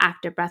 either the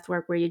active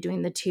breathwork where you're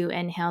doing the 2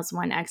 inhales,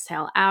 1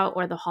 exhale out,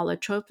 or the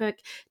holotropic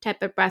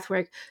type of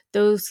breathwork,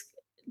 those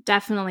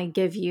definitely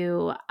give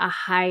you a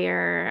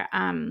higher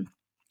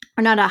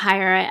or not a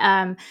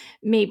higher,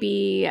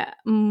 maybe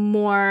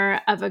more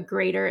of a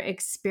greater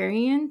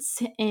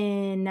experience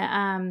in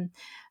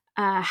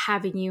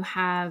having you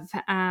have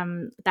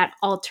that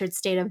altered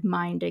state of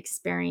mind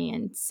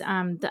experience.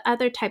 The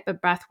other type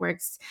of breath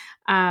works,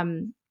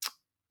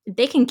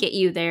 they can get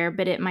you there,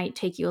 but it might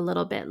take you a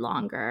little bit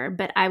longer.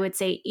 But I would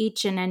say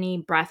each and any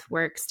breath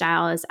work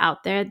style is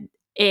out there.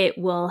 It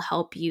will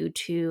help you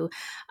to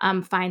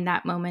find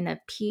that moment of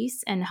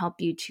peace and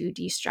help you to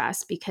de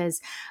stress, because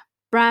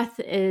breath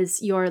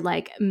is your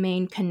like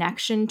main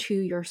connection to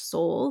your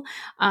soul.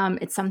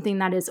 It's something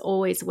that is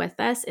always with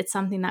us. It's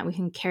something that we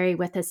can carry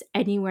with us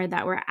anywhere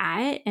that we're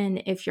at.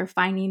 And if you're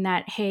finding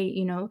that, hey,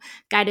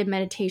 guided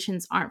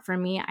meditations aren't for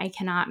me, I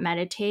cannot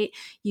meditate,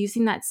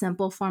 using that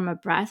simple form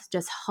of breath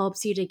just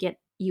helps you to get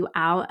you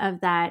out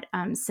of that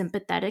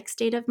sympathetic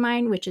state of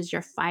mind, which is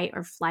your fight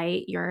or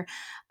flight,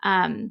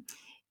 um,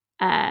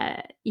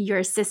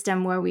 your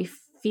system where we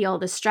feel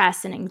the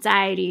stress and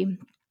anxiety.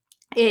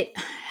 It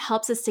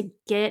helps us to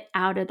get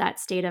out of that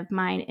state of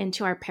mind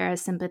into our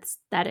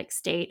parasympathetic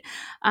state,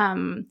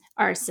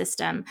 our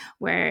system,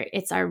 where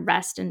it's our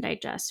rest and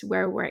digest,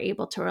 where we're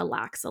able to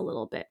relax a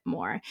little bit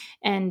more.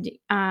 And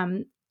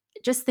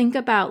just think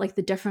about like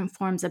the different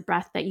forms of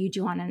breath that you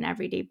do on an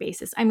everyday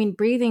basis. I mean,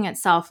 breathing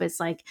itself is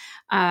like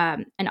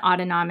an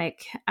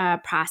autonomic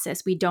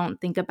process. We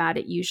don't think about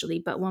it usually,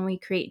 but when we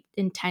create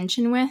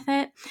intention with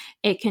it,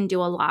 it can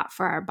do a lot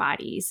for our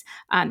bodies.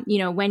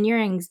 When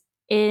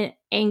you're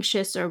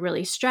anxious or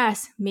really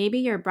stressed, maybe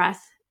your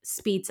breath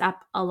speeds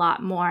up a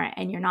lot more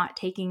and you're not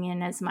taking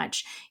in as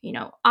much,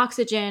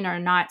 oxygen, or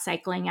not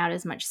cycling out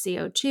as much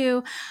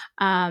CO2.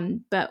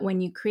 But when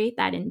you create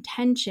that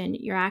intention,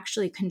 you're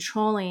actually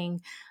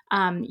controlling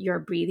your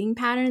breathing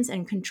patterns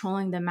and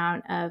controlling the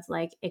amount of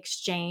like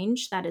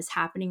exchange that is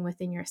happening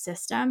within your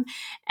system.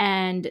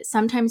 And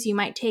sometimes you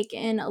might take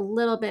in a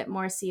little bit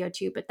more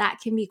CO2, but that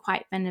can be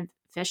quite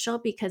beneficial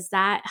because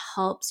that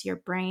helps your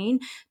brain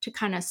to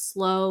kind of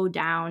slow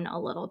down a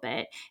little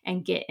bit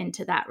and get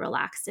into that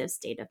relaxive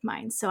state of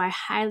mind. So I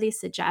highly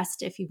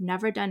suggest, if you've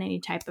never done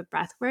any type of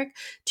breath work,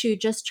 to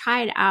just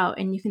try it out.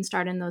 And you can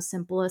start in those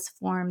simplest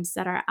forms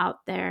that are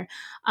out there,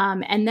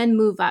 and then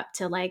move up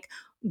to like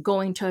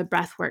going to a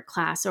breathwork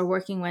class or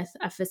working with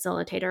a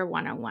facilitator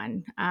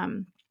one-on-one.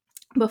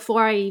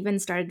 Before I even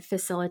started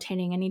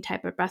facilitating any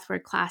type of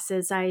breathwork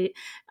classes, I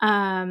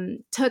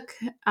took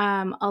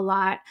a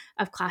lot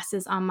of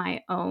classes on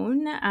my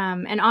own.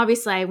 And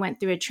obviously, I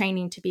went through a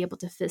training to be able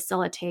to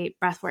facilitate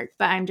breathwork.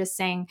 But I'm just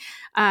saying,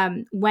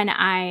 when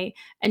I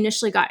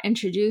initially got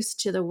introduced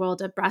to the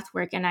world of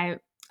breathwork,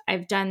 and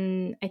I've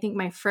done, I think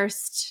my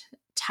first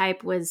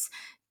type was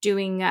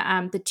doing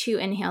the 2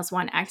 inhales,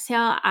 1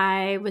 exhale,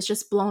 I was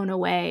just blown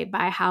away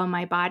by how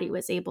my body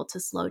was able to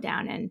slow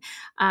down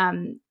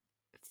and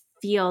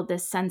feel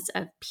this sense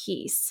of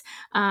peace.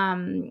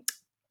 And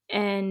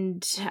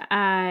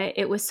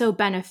it was so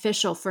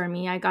beneficial for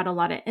me. I got a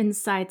lot of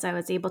insights. I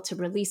was able to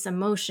release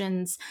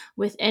emotions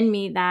within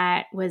me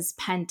that was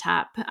pent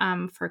up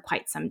for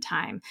quite some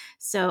time.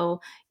 So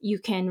you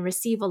can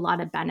receive a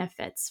lot of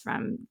benefits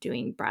from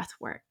doing breath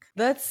work.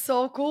 That's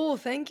so cool.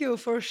 Thank you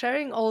for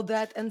sharing all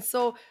that. And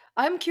so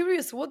I'm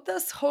curious, what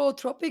does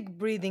holotropic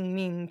breathing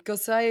mean?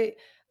 Because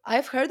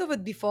I've heard of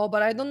it before,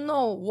 but I don't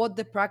know what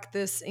the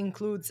practice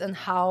includes and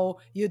how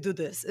you do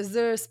this. Is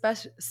there a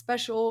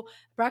special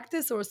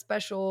practice or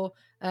special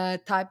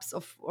types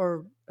of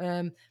or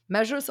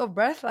measures of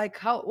breath? Like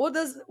how what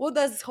does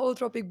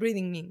holotropic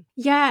breathing mean?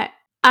 Yeah.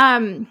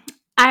 Um,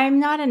 I'm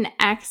not an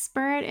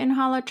expert in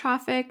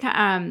holotropic.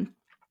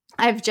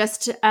 I've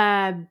just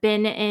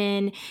been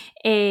in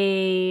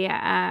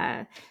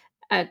a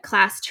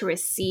class to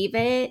receive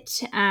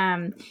it,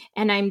 and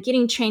I'm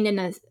getting trained in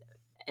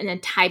a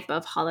type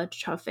of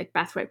holotropic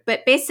breathwork.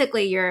 But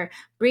basically, you're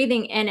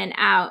breathing in and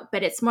out,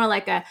 but it's more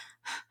like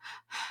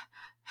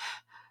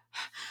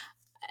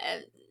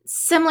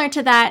similar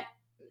to that.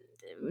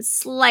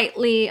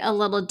 slightly a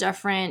little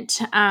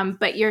different,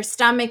 but your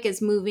stomach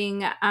is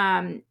moving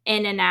in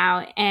and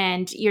out,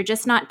 and you're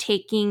just not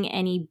taking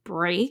any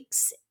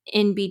breaks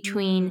in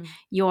between Mm.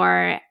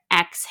 your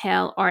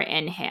exhale or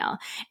inhale.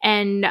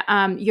 And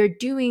you're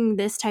doing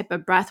this type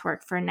of breath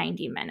work for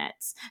 90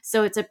 minutes.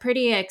 So it's a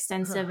pretty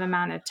extensive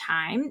amount of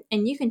time,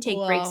 and you can take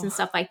breaks Wow. and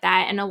stuff like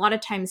that. And a lot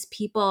of times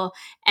people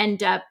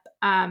end up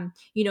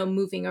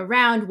moving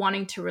around,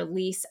 wanting to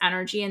release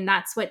energy. And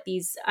that's what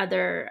these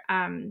other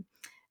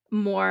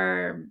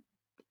more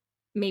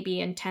maybe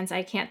intense,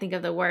 I can't think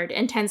of the word.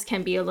 Intense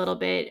can be a little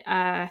bit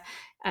uh,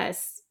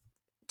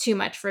 too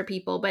much for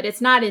people, but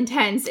it's not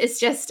intense. It's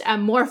just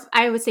more,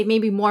 I would say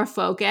maybe more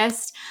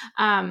focused.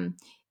 Um,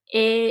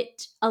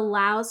 it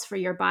allows for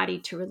your body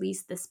to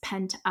release this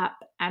pent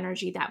up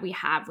energy that we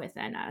have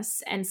within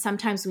us. And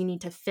sometimes we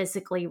need to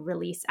physically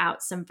release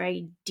out some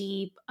very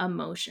deep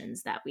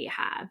emotions that we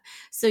have.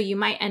 So you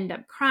might end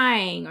up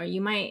crying, or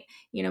you might,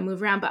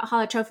 move around. But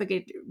holotrophic,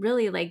 it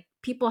really, like,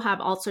 people have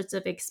all sorts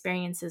of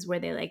experiences where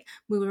they like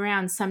move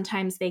around.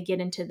 Sometimes they get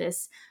into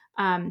this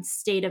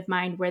state of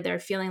mind where they're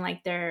feeling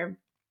like they're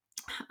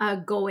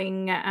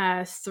going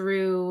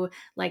through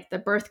like the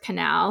birth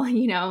canal,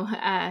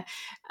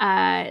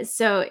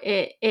 so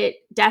it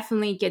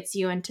definitely gets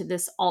you into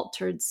this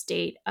altered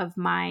state of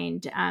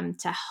mind,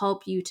 to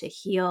help you to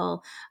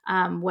heal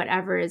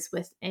whatever is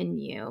within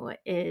you.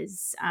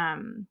 Is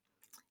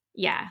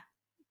Yeah,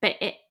 but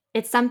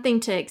it's something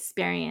to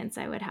experience,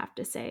 I would have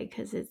to say,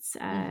 because it's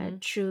Mm-hmm.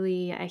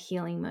 truly a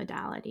healing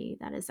modality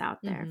that is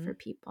out there Mm-hmm. for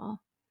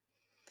people.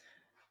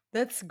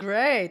 That's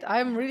great.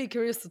 I'm Yeah. really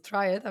curious to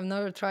try it. I've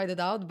never tried it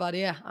out, but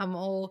yeah,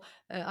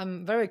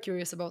 I'm very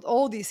curious about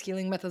all these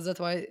healing methods. That's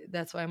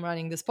why I'm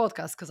running this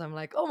podcast, because I'm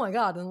like, oh my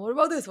god, and what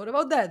about this? What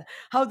about that?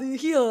 How do you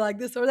heal like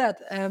this or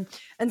that?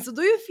 And so,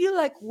 do you feel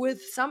like with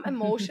some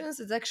emotions,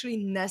 it's actually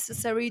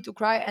necessary to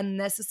cry and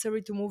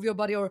necessary to move your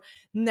body, or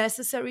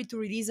necessary to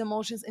release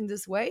emotions in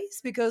these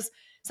ways? Because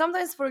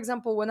sometimes, for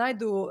example, when I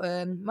do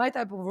my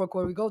type of work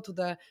where we go to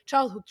the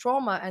childhood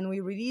trauma and we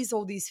release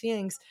all these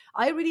feelings,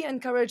 I really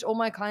encourage all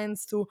my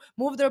clients to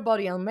move their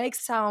body and make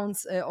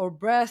sounds, or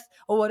breath,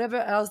 or whatever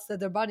else that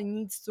their body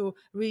needs to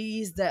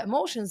release the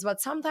emotions.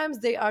 But sometimes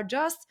they are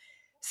just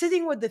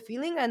sitting with the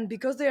feeling, and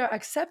because they are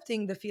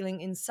accepting the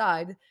feeling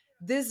inside,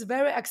 this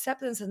very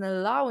acceptance and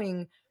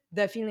allowing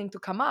the feeling to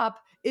come up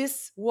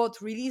is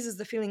what releases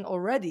the feeling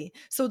already.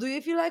 So, do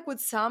you feel like with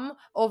some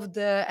of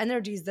the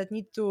energies that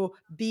need to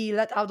be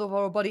let out of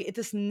our body, it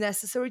is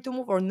necessary to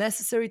move, or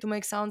necessary to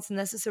make sounds,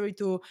 necessary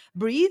to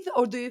breathe?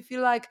 Or do you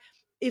feel like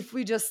if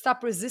we just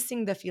stop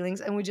resisting the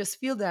feelings and we just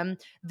feel them,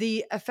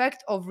 the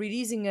effect of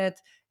releasing it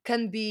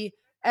can be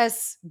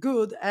as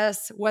good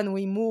as when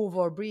we move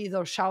or breathe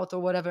or shout or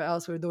whatever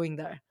else we're doing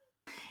there?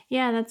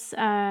 Yeah, that's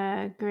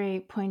a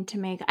great point to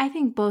make. I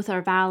think both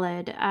are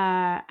valid.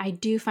 I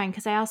do find,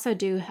 because I also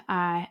do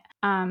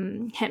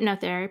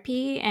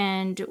hypnotherapy,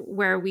 and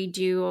where we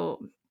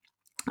do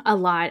a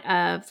lot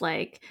of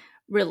like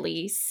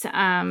release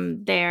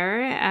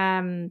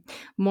there,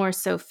 more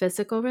so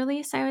physical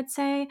release, I would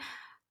say.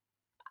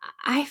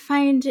 I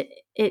find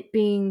it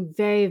being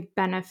very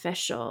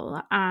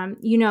beneficial.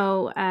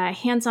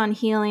 Hands on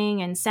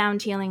healing and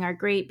sound healing are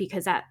great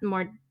because that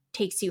more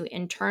takes you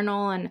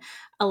internal and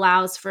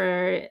allows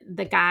for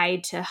the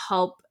guide to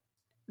help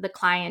the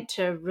client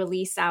to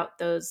release out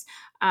those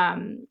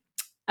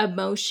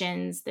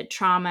emotions, the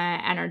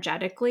trauma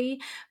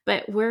energetically.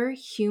 But we're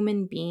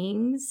human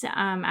beings,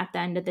 at the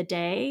end of the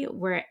day.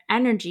 We're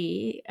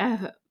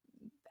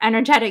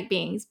energetic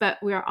beings, but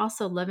we are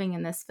also living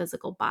in this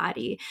physical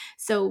body.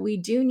 So we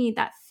do need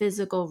that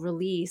physical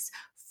release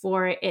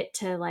for it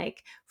to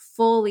like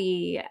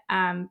fully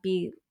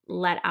be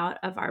let out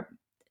of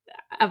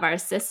our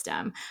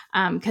system,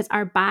 because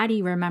our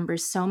body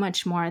remembers so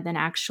much more than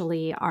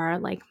actually our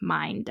like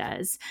mind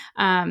does.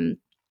 And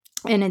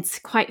it's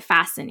quite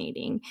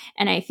fascinating.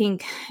 And I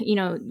think,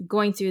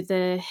 going through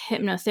the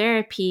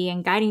hypnotherapy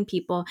and guiding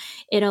people,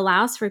 it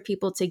allows for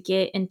people to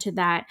get into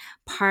that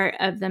part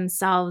of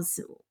themselves.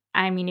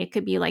 I mean, it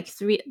could be like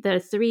the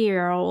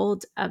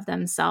 3-year-old of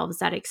themselves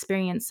that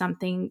experienced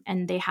something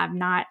and they have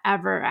not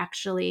ever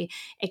actually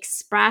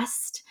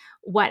expressed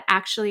what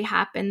actually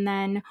happened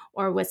then,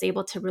 or was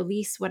able to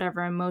release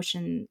whatever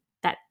emotion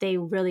that they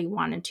really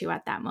wanted to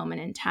at that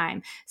moment in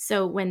time.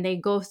 So when they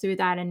go through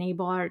that and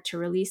able to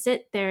release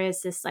it, there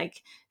is this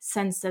like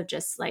sense of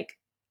just like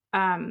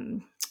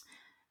um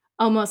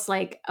almost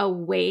like a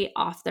weight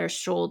off their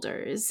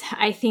shoulders.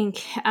 I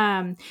think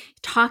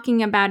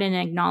talking about it and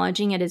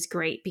acknowledging it is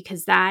great,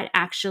 because that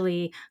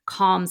actually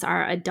calms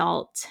our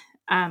adult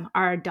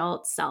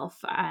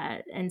self,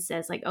 and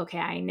says like, okay,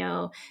 I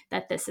know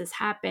that this has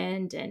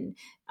happened, and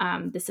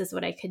this is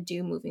what I could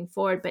do moving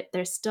forward. But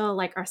there's still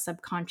like our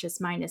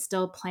subconscious mind is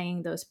still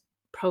playing those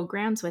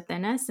programs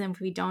within us, and if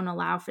we don't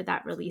allow for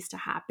that release to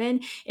happen,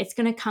 it's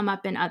going to come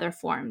up in other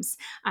forms.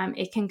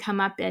 It can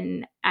come up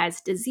in as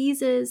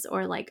diseases,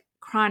 or like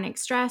chronic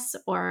stress,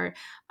 or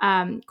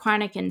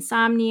chronic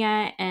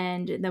insomnia.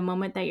 And the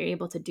moment that you're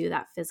able to do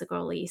that physical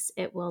release,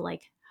 it will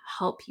like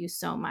help you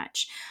so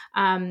much.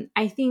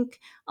 I think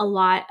a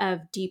lot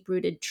of deep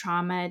rooted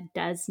trauma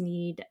does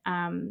need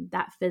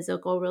that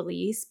physical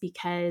release,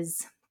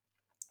 because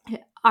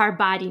our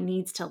body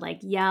needs to like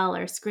yell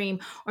or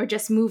scream or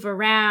just move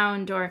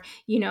around, or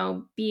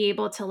be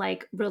able to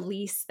like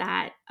release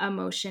that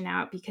emotion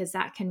out, because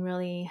that can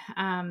really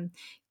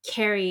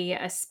carry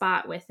a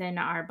spot within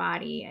our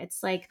body.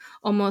 It's like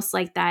almost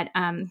like that.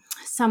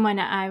 Someone,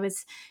 I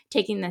was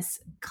taking this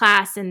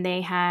class and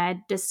they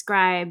had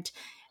described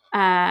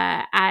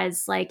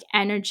as like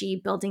energy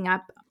building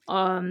up,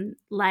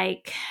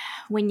 like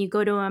when you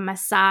go to a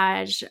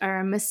massage or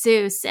a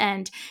masseuse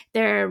and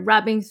they're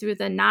rubbing through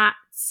the knots.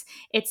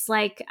 It's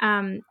like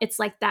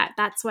that.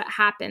 That's what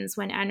happens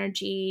when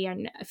energy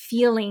and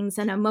feelings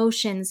and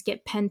emotions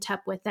get pent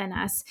up within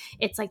us.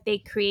 It's like they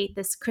create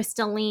this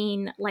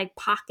crystalline like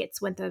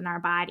pockets within our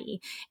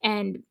body.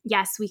 And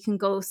yes, we can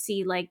go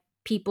see like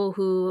people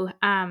who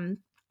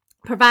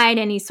provide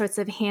any sorts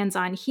of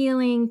hands-on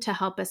healing to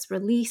help us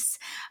release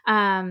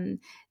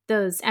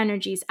those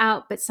energies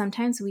out. But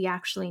sometimes we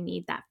actually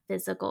need that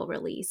physical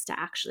release to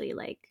actually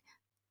like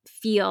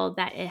feel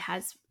that it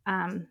has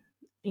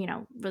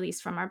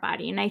released from our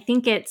body. And I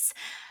think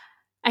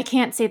I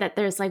can't say that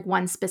there's like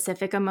one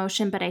specific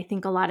emotion, but I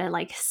think a lot of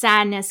like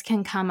sadness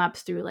can come up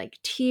through like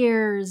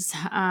tears,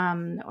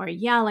 or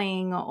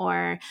yelling,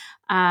 or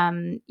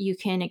you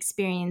can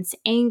experience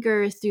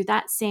anger through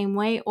that same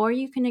way, or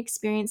you can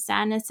experience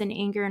sadness and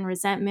anger and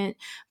resentment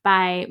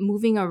by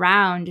moving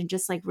around and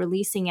just like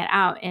releasing it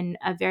out in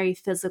a very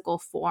physical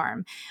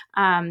form.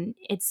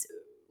 It's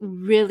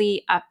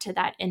really up to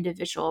that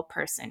individual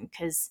person,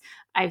 because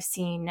I've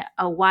seen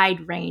a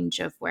wide range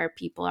of where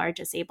people are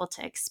just able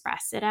to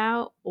express it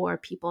out, or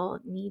people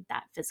need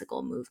that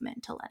physical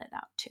movement to let it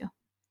out too.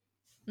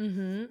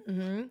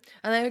 And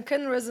I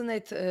can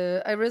resonate.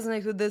 I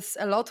resonate with this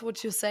a lot.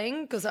 What you're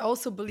saying, because I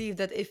also believe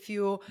that if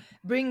you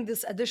bring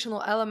this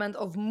additional element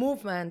of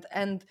movement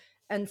and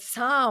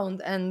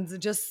sound and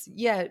just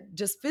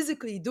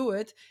physically do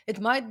it,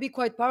 it might be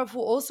quite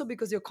powerful. Also,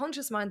 because your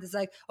conscious mind is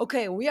like,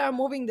 okay, we are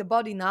moving the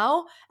body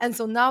now, and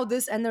so now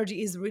this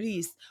energy is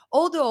released.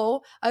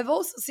 Although I've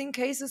also seen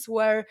cases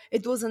where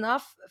it was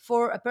enough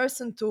for a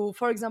person to,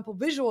 for example,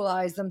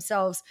 visualize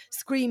themselves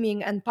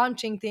screaming and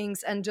punching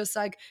things, and just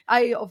like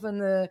I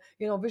often,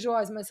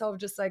 visualize myself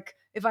just like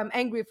if I'm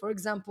angry, for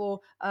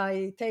example,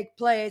 I take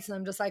plates and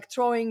I'm just like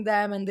throwing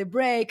them and they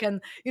break.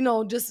 And,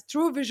 just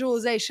through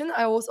visualization,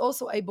 I was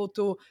also able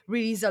to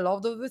release a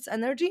lot of its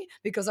energy,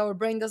 because our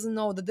brain doesn't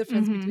know the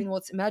difference Mm-hmm. between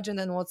what's imagined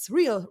and what's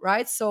real,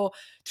 right? So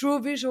through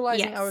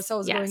visualizing Yes.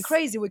 ourselves going Yes.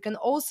 crazy, we can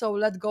also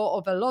let go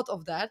of a lot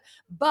of that.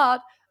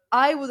 But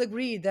I would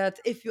agree that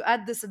if you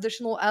add this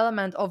additional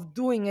element of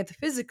doing it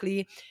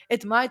physically,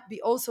 it might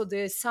be also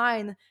the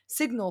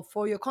signal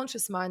for your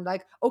conscious mind,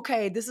 like,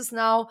 okay, this is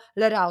now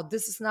let out,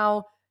 this is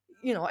now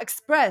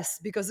express,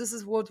 because this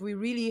is what we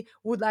really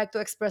would like to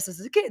express.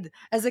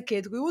 As a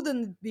kid we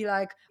wouldn't be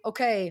like,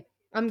 okay,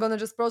 I'm gonna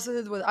just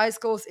process it with eyes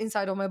closed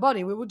inside of my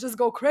body. We would just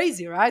go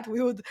crazy, right?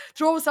 We would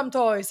throw some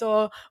toys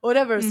or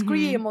whatever, Mm-hmm.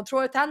 scream or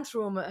throw a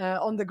tantrum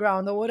on the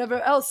ground or whatever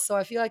else. So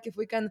I feel like if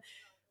we can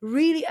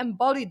really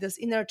embody this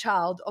inner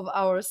child of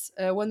ours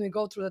when we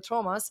go through the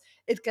traumas,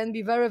 it can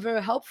be very,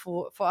 very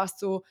helpful for us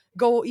to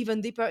go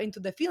even deeper into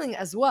the feeling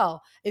as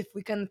well. If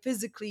we can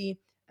physically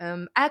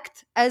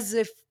act as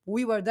if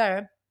we were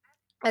there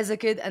as a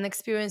kid and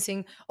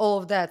experiencing all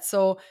of that.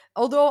 So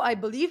although I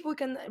believe we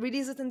can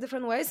release it in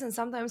different ways, and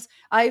sometimes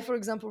I, for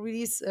example,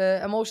 release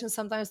emotions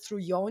sometimes through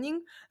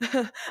yawning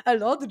a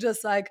lot,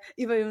 just like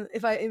even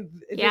if I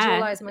Yeah.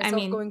 visualize I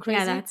myself mean, going yeah,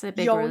 crazy, that's a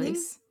big yawning.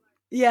 release.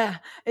 Yeah,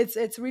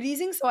 it's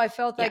releasing. So I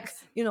felt like,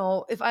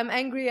 Yes. if I'm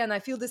angry and I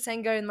feel this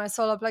anger in my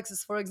solar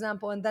plexus, for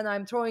example, and then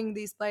I'm throwing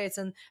these plates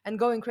and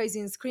going crazy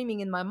and screaming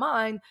in my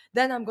mind,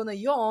 then I'm gonna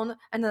yawn,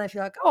 and then I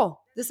feel like, oh,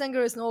 this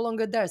anger is no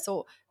longer there.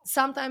 So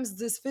sometimes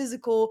this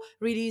physical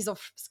release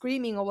of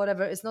screaming or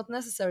whatever is not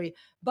necessary.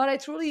 But I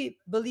truly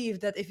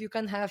believe that if you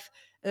can have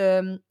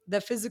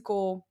the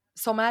physical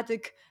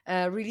somatic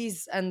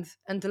release and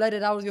let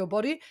it out of your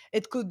body,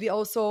 it could be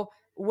also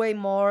way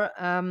more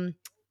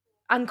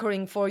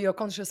anchoring for your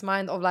conscious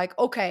mind of like,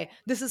 okay,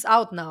 this is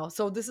out now,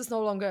 so this is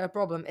no longer a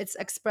problem, it's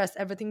expressed.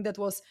 Everything that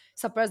was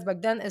suppressed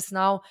back then is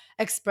now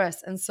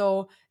expressed. And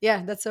so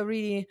yeah, that's a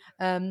really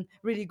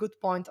really good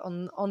point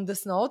on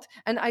this note.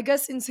 And I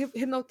guess in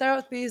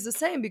hypnotherapy is the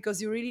same, because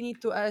you really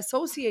need to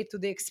associate to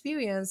the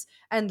experience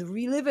and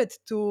relive it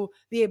to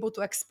be able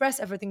to express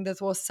everything that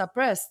was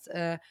suppressed,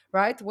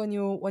 right? When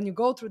you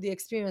go through the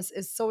experience,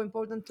 it's so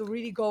important to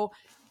really go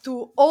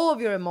to all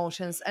of your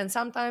emotions. And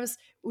sometimes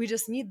we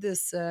just need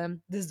this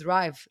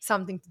drive,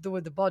 something to do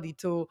with the body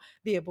to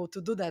be able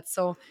to do that.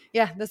 So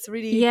yeah, that's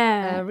really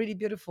Yeah. really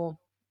beautiful.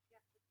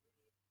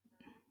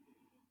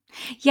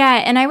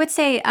 Yeah, and I would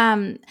say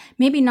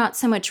maybe not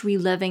so much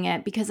reliving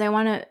it, because I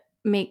want to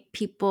make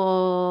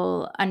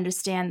people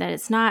understand that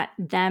it's not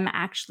them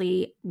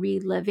actually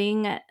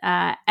reliving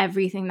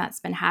everything that's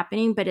been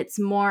happening, but it's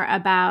more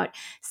about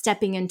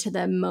stepping into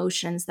the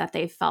emotions that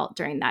they felt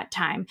during that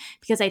time.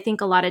 Because I think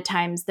a lot of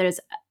times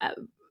there's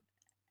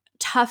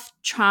tough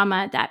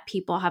trauma that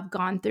people have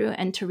gone through,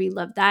 and to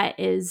relive that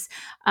is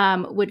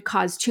would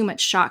cause too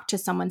much shock to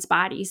someone's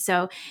body.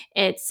 So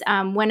it's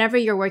whenever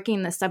you're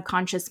working the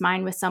subconscious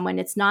mind with someone,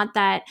 it's not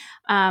that,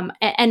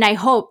 and I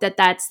hope that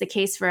that's the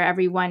case for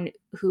everyone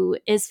who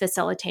is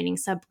facilitating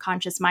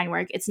subconscious mind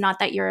work. It's not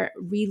that you're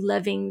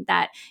reliving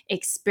that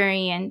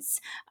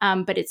experience,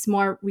 but it's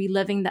more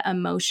reliving the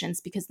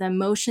emotions, because the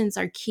emotions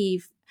are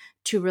key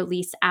to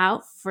release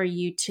out for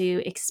you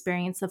to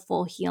experience the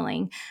full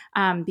healing.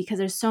 Because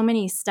there's so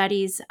many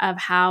studies of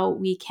how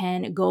we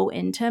can go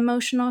into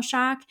emotional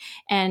shock,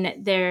 and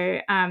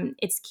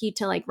it's key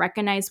to like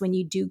recognize when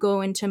you do go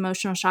into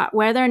emotional shock,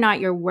 whether or not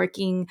you're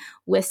working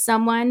with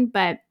someone,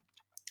 but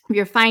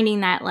you're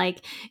finding that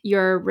like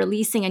you're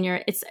releasing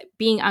and it's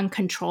being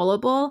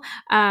uncontrollable.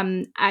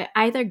 I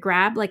either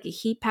grab like a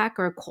heat pack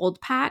or a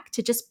cold pack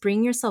to just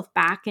bring yourself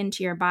back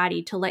into your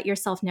body, to let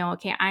yourself know,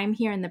 okay, I'm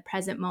here in the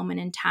present moment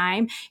in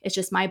time. It's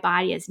just my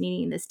body is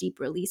needing this deep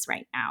release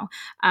right now.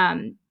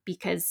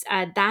 Because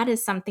that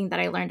is something that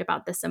I learned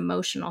about this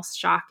emotional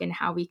shock and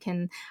how we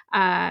can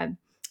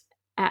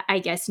I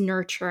guess,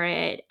 nurture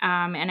it.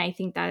 And I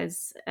think that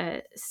is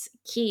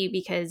key,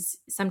 because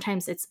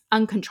sometimes it's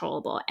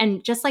uncontrollable.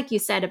 And just like you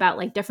said about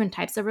like different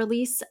types of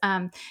release,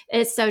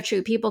 it's so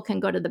true. People can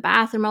go to the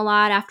bathroom a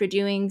lot after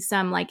doing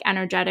some like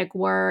energetic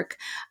work.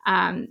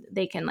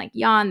 They can like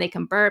yawn, they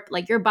can burp.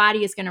 Like your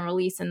body is going to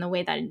release in the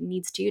way that it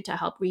needs to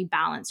help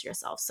rebalance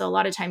yourself. So a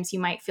lot of times you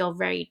might feel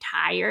very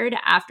tired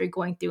after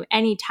going through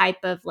any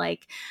type of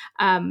like,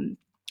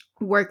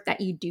 work that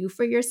you do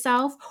for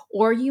yourself,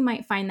 or you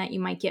might find that you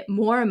might get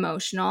more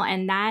emotional,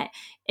 and that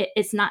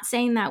it's not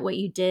saying that what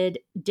you did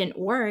didn't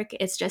work.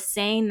 It's just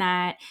saying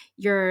that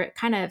you're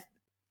kind of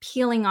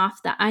peeling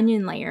off the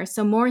onion layer,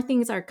 so more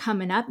things are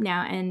coming up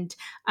now. And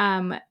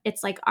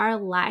it's like our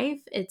life,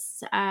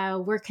 it's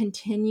we're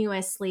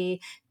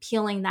continuously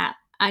peeling that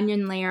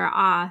onion layer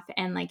off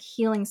and like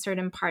healing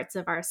certain parts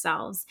of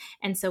ourselves.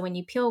 And so when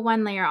you peel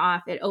one layer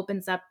off, it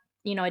opens up,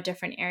 a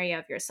different area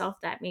of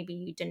yourself that maybe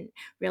you didn't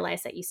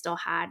realize that you still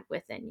had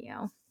within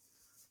you.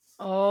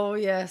 Oh,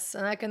 yes.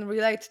 And I can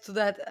relate to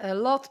that a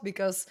lot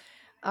because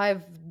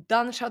I've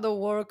done shadow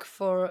work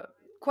for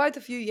quite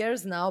a few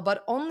years now,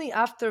 but only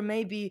after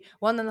maybe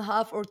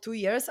 1.5 or 2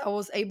 years, I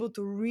was able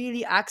to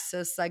really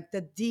access like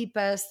the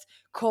deepest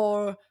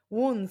core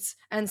wounds.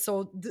 And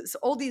so, so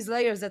all these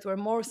layers that were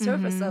more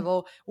surface Mm-hmm.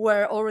 level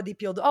were already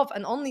peeled off.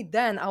 And only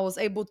then I was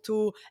able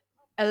to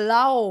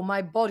allow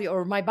my body,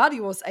 or my body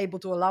was able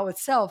to allow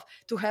itself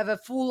to have a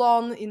full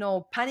on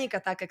panic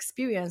attack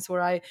experience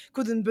where I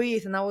couldn't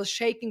breathe and I was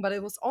shaking. But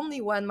it was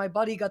only when my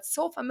body got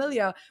so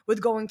familiar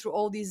with going through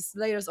all these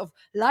layers of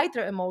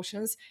lighter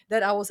emotions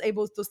that I was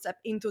able to step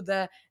into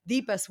the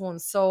deepest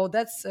ones. So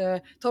that's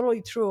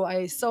totally true.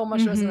 I so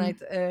much Mm-hmm.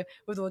 resonate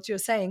with what you're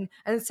saying.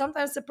 And it's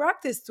sometimes a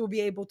practice to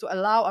be able to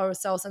allow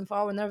ourselves and for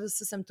our nervous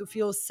system to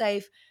feel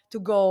safe to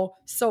go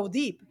so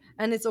deep.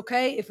 And it's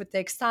okay if it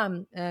takes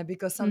time,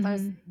 because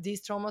sometimes Mm-hmm.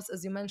 these traumas,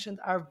 as you mentioned,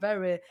 are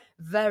very,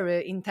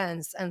 very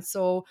intense. And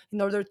so in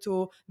order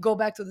to go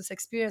back to this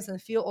experience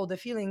and feel all the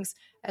feelings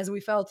as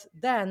we felt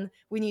then,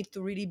 we need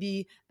to really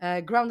be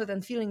grounded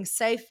and feeling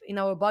safe in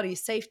our body,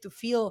 safe to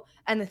feel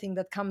anything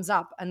that comes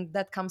up. And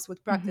that comes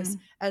with practice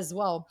Mm-hmm. as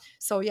well.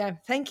 So yeah,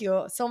 thank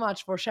you so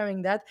much for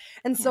sharing that.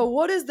 And Yeah, so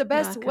what is the you're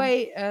best welcome.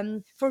 way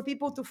for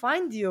people to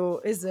find you?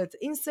 Is it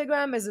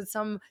Instagram? Is it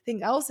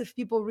something else? If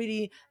people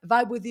really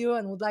vibe with you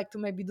and would like to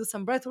maybe do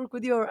some breath work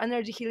with you or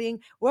energy healing,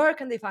 where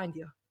can they find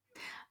you?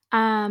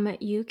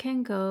 You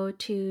can go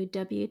to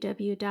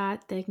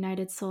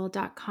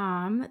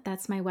www.theignitedsoul.com.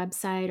 That's my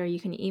website, or you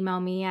can email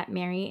me at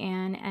Mary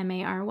Ann,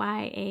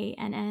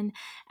 MaryAnn,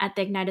 at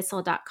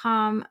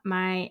theignitedsoul.com.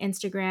 My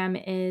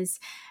Instagram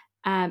is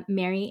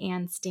Mary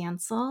Ann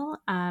Stancel,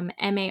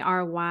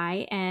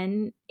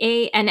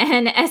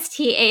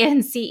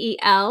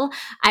 MaryAnnStancel.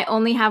 I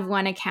only have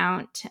one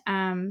account,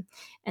 and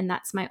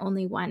that's my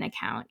only one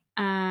account.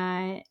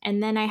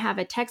 And then I have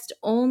a text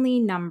only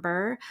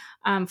number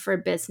for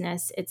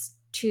business. It's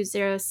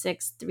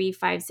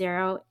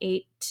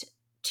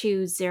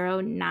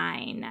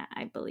 206-350-8209,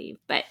 I believe.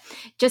 But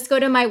just go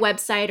to my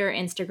website or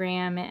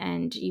Instagram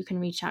and you can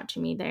reach out to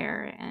me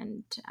there.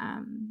 And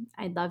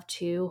I'd love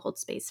to hold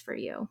space for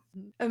you.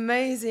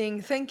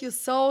 Amazing. Thank you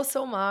so,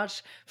 so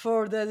much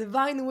for the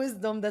divine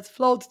wisdom that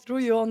flowed through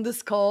you on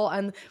this call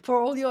and for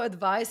all your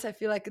advice. I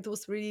feel like it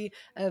was really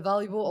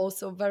valuable,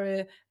 also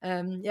very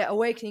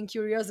awakening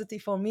curiosity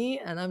for me,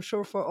 and I'm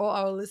sure for all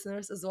our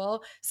listeners as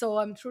well. So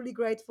I'm truly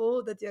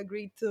grateful that you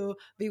agreed to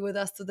be with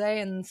us today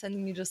and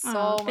sending me just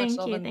Oh, so much thank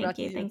love you. and Thank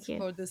you. gratitude Thank you.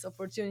 for this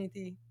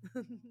opportunity.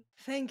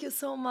 Thank you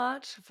so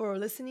much for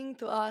listening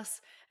to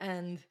us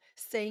and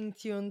staying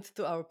tuned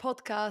to our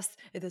podcast.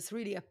 It is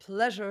really a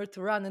pleasure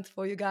to run it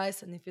for you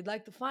guys. And if you'd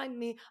like to find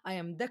me, I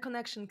am The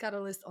Connection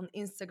Catalyst on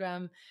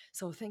Instagram.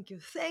 So thank you.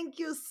 Thank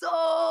you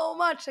so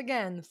much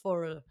again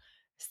for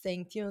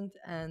staying tuned.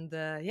 And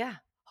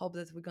hope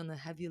that we're going to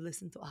have you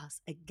listen to us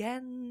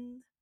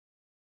again.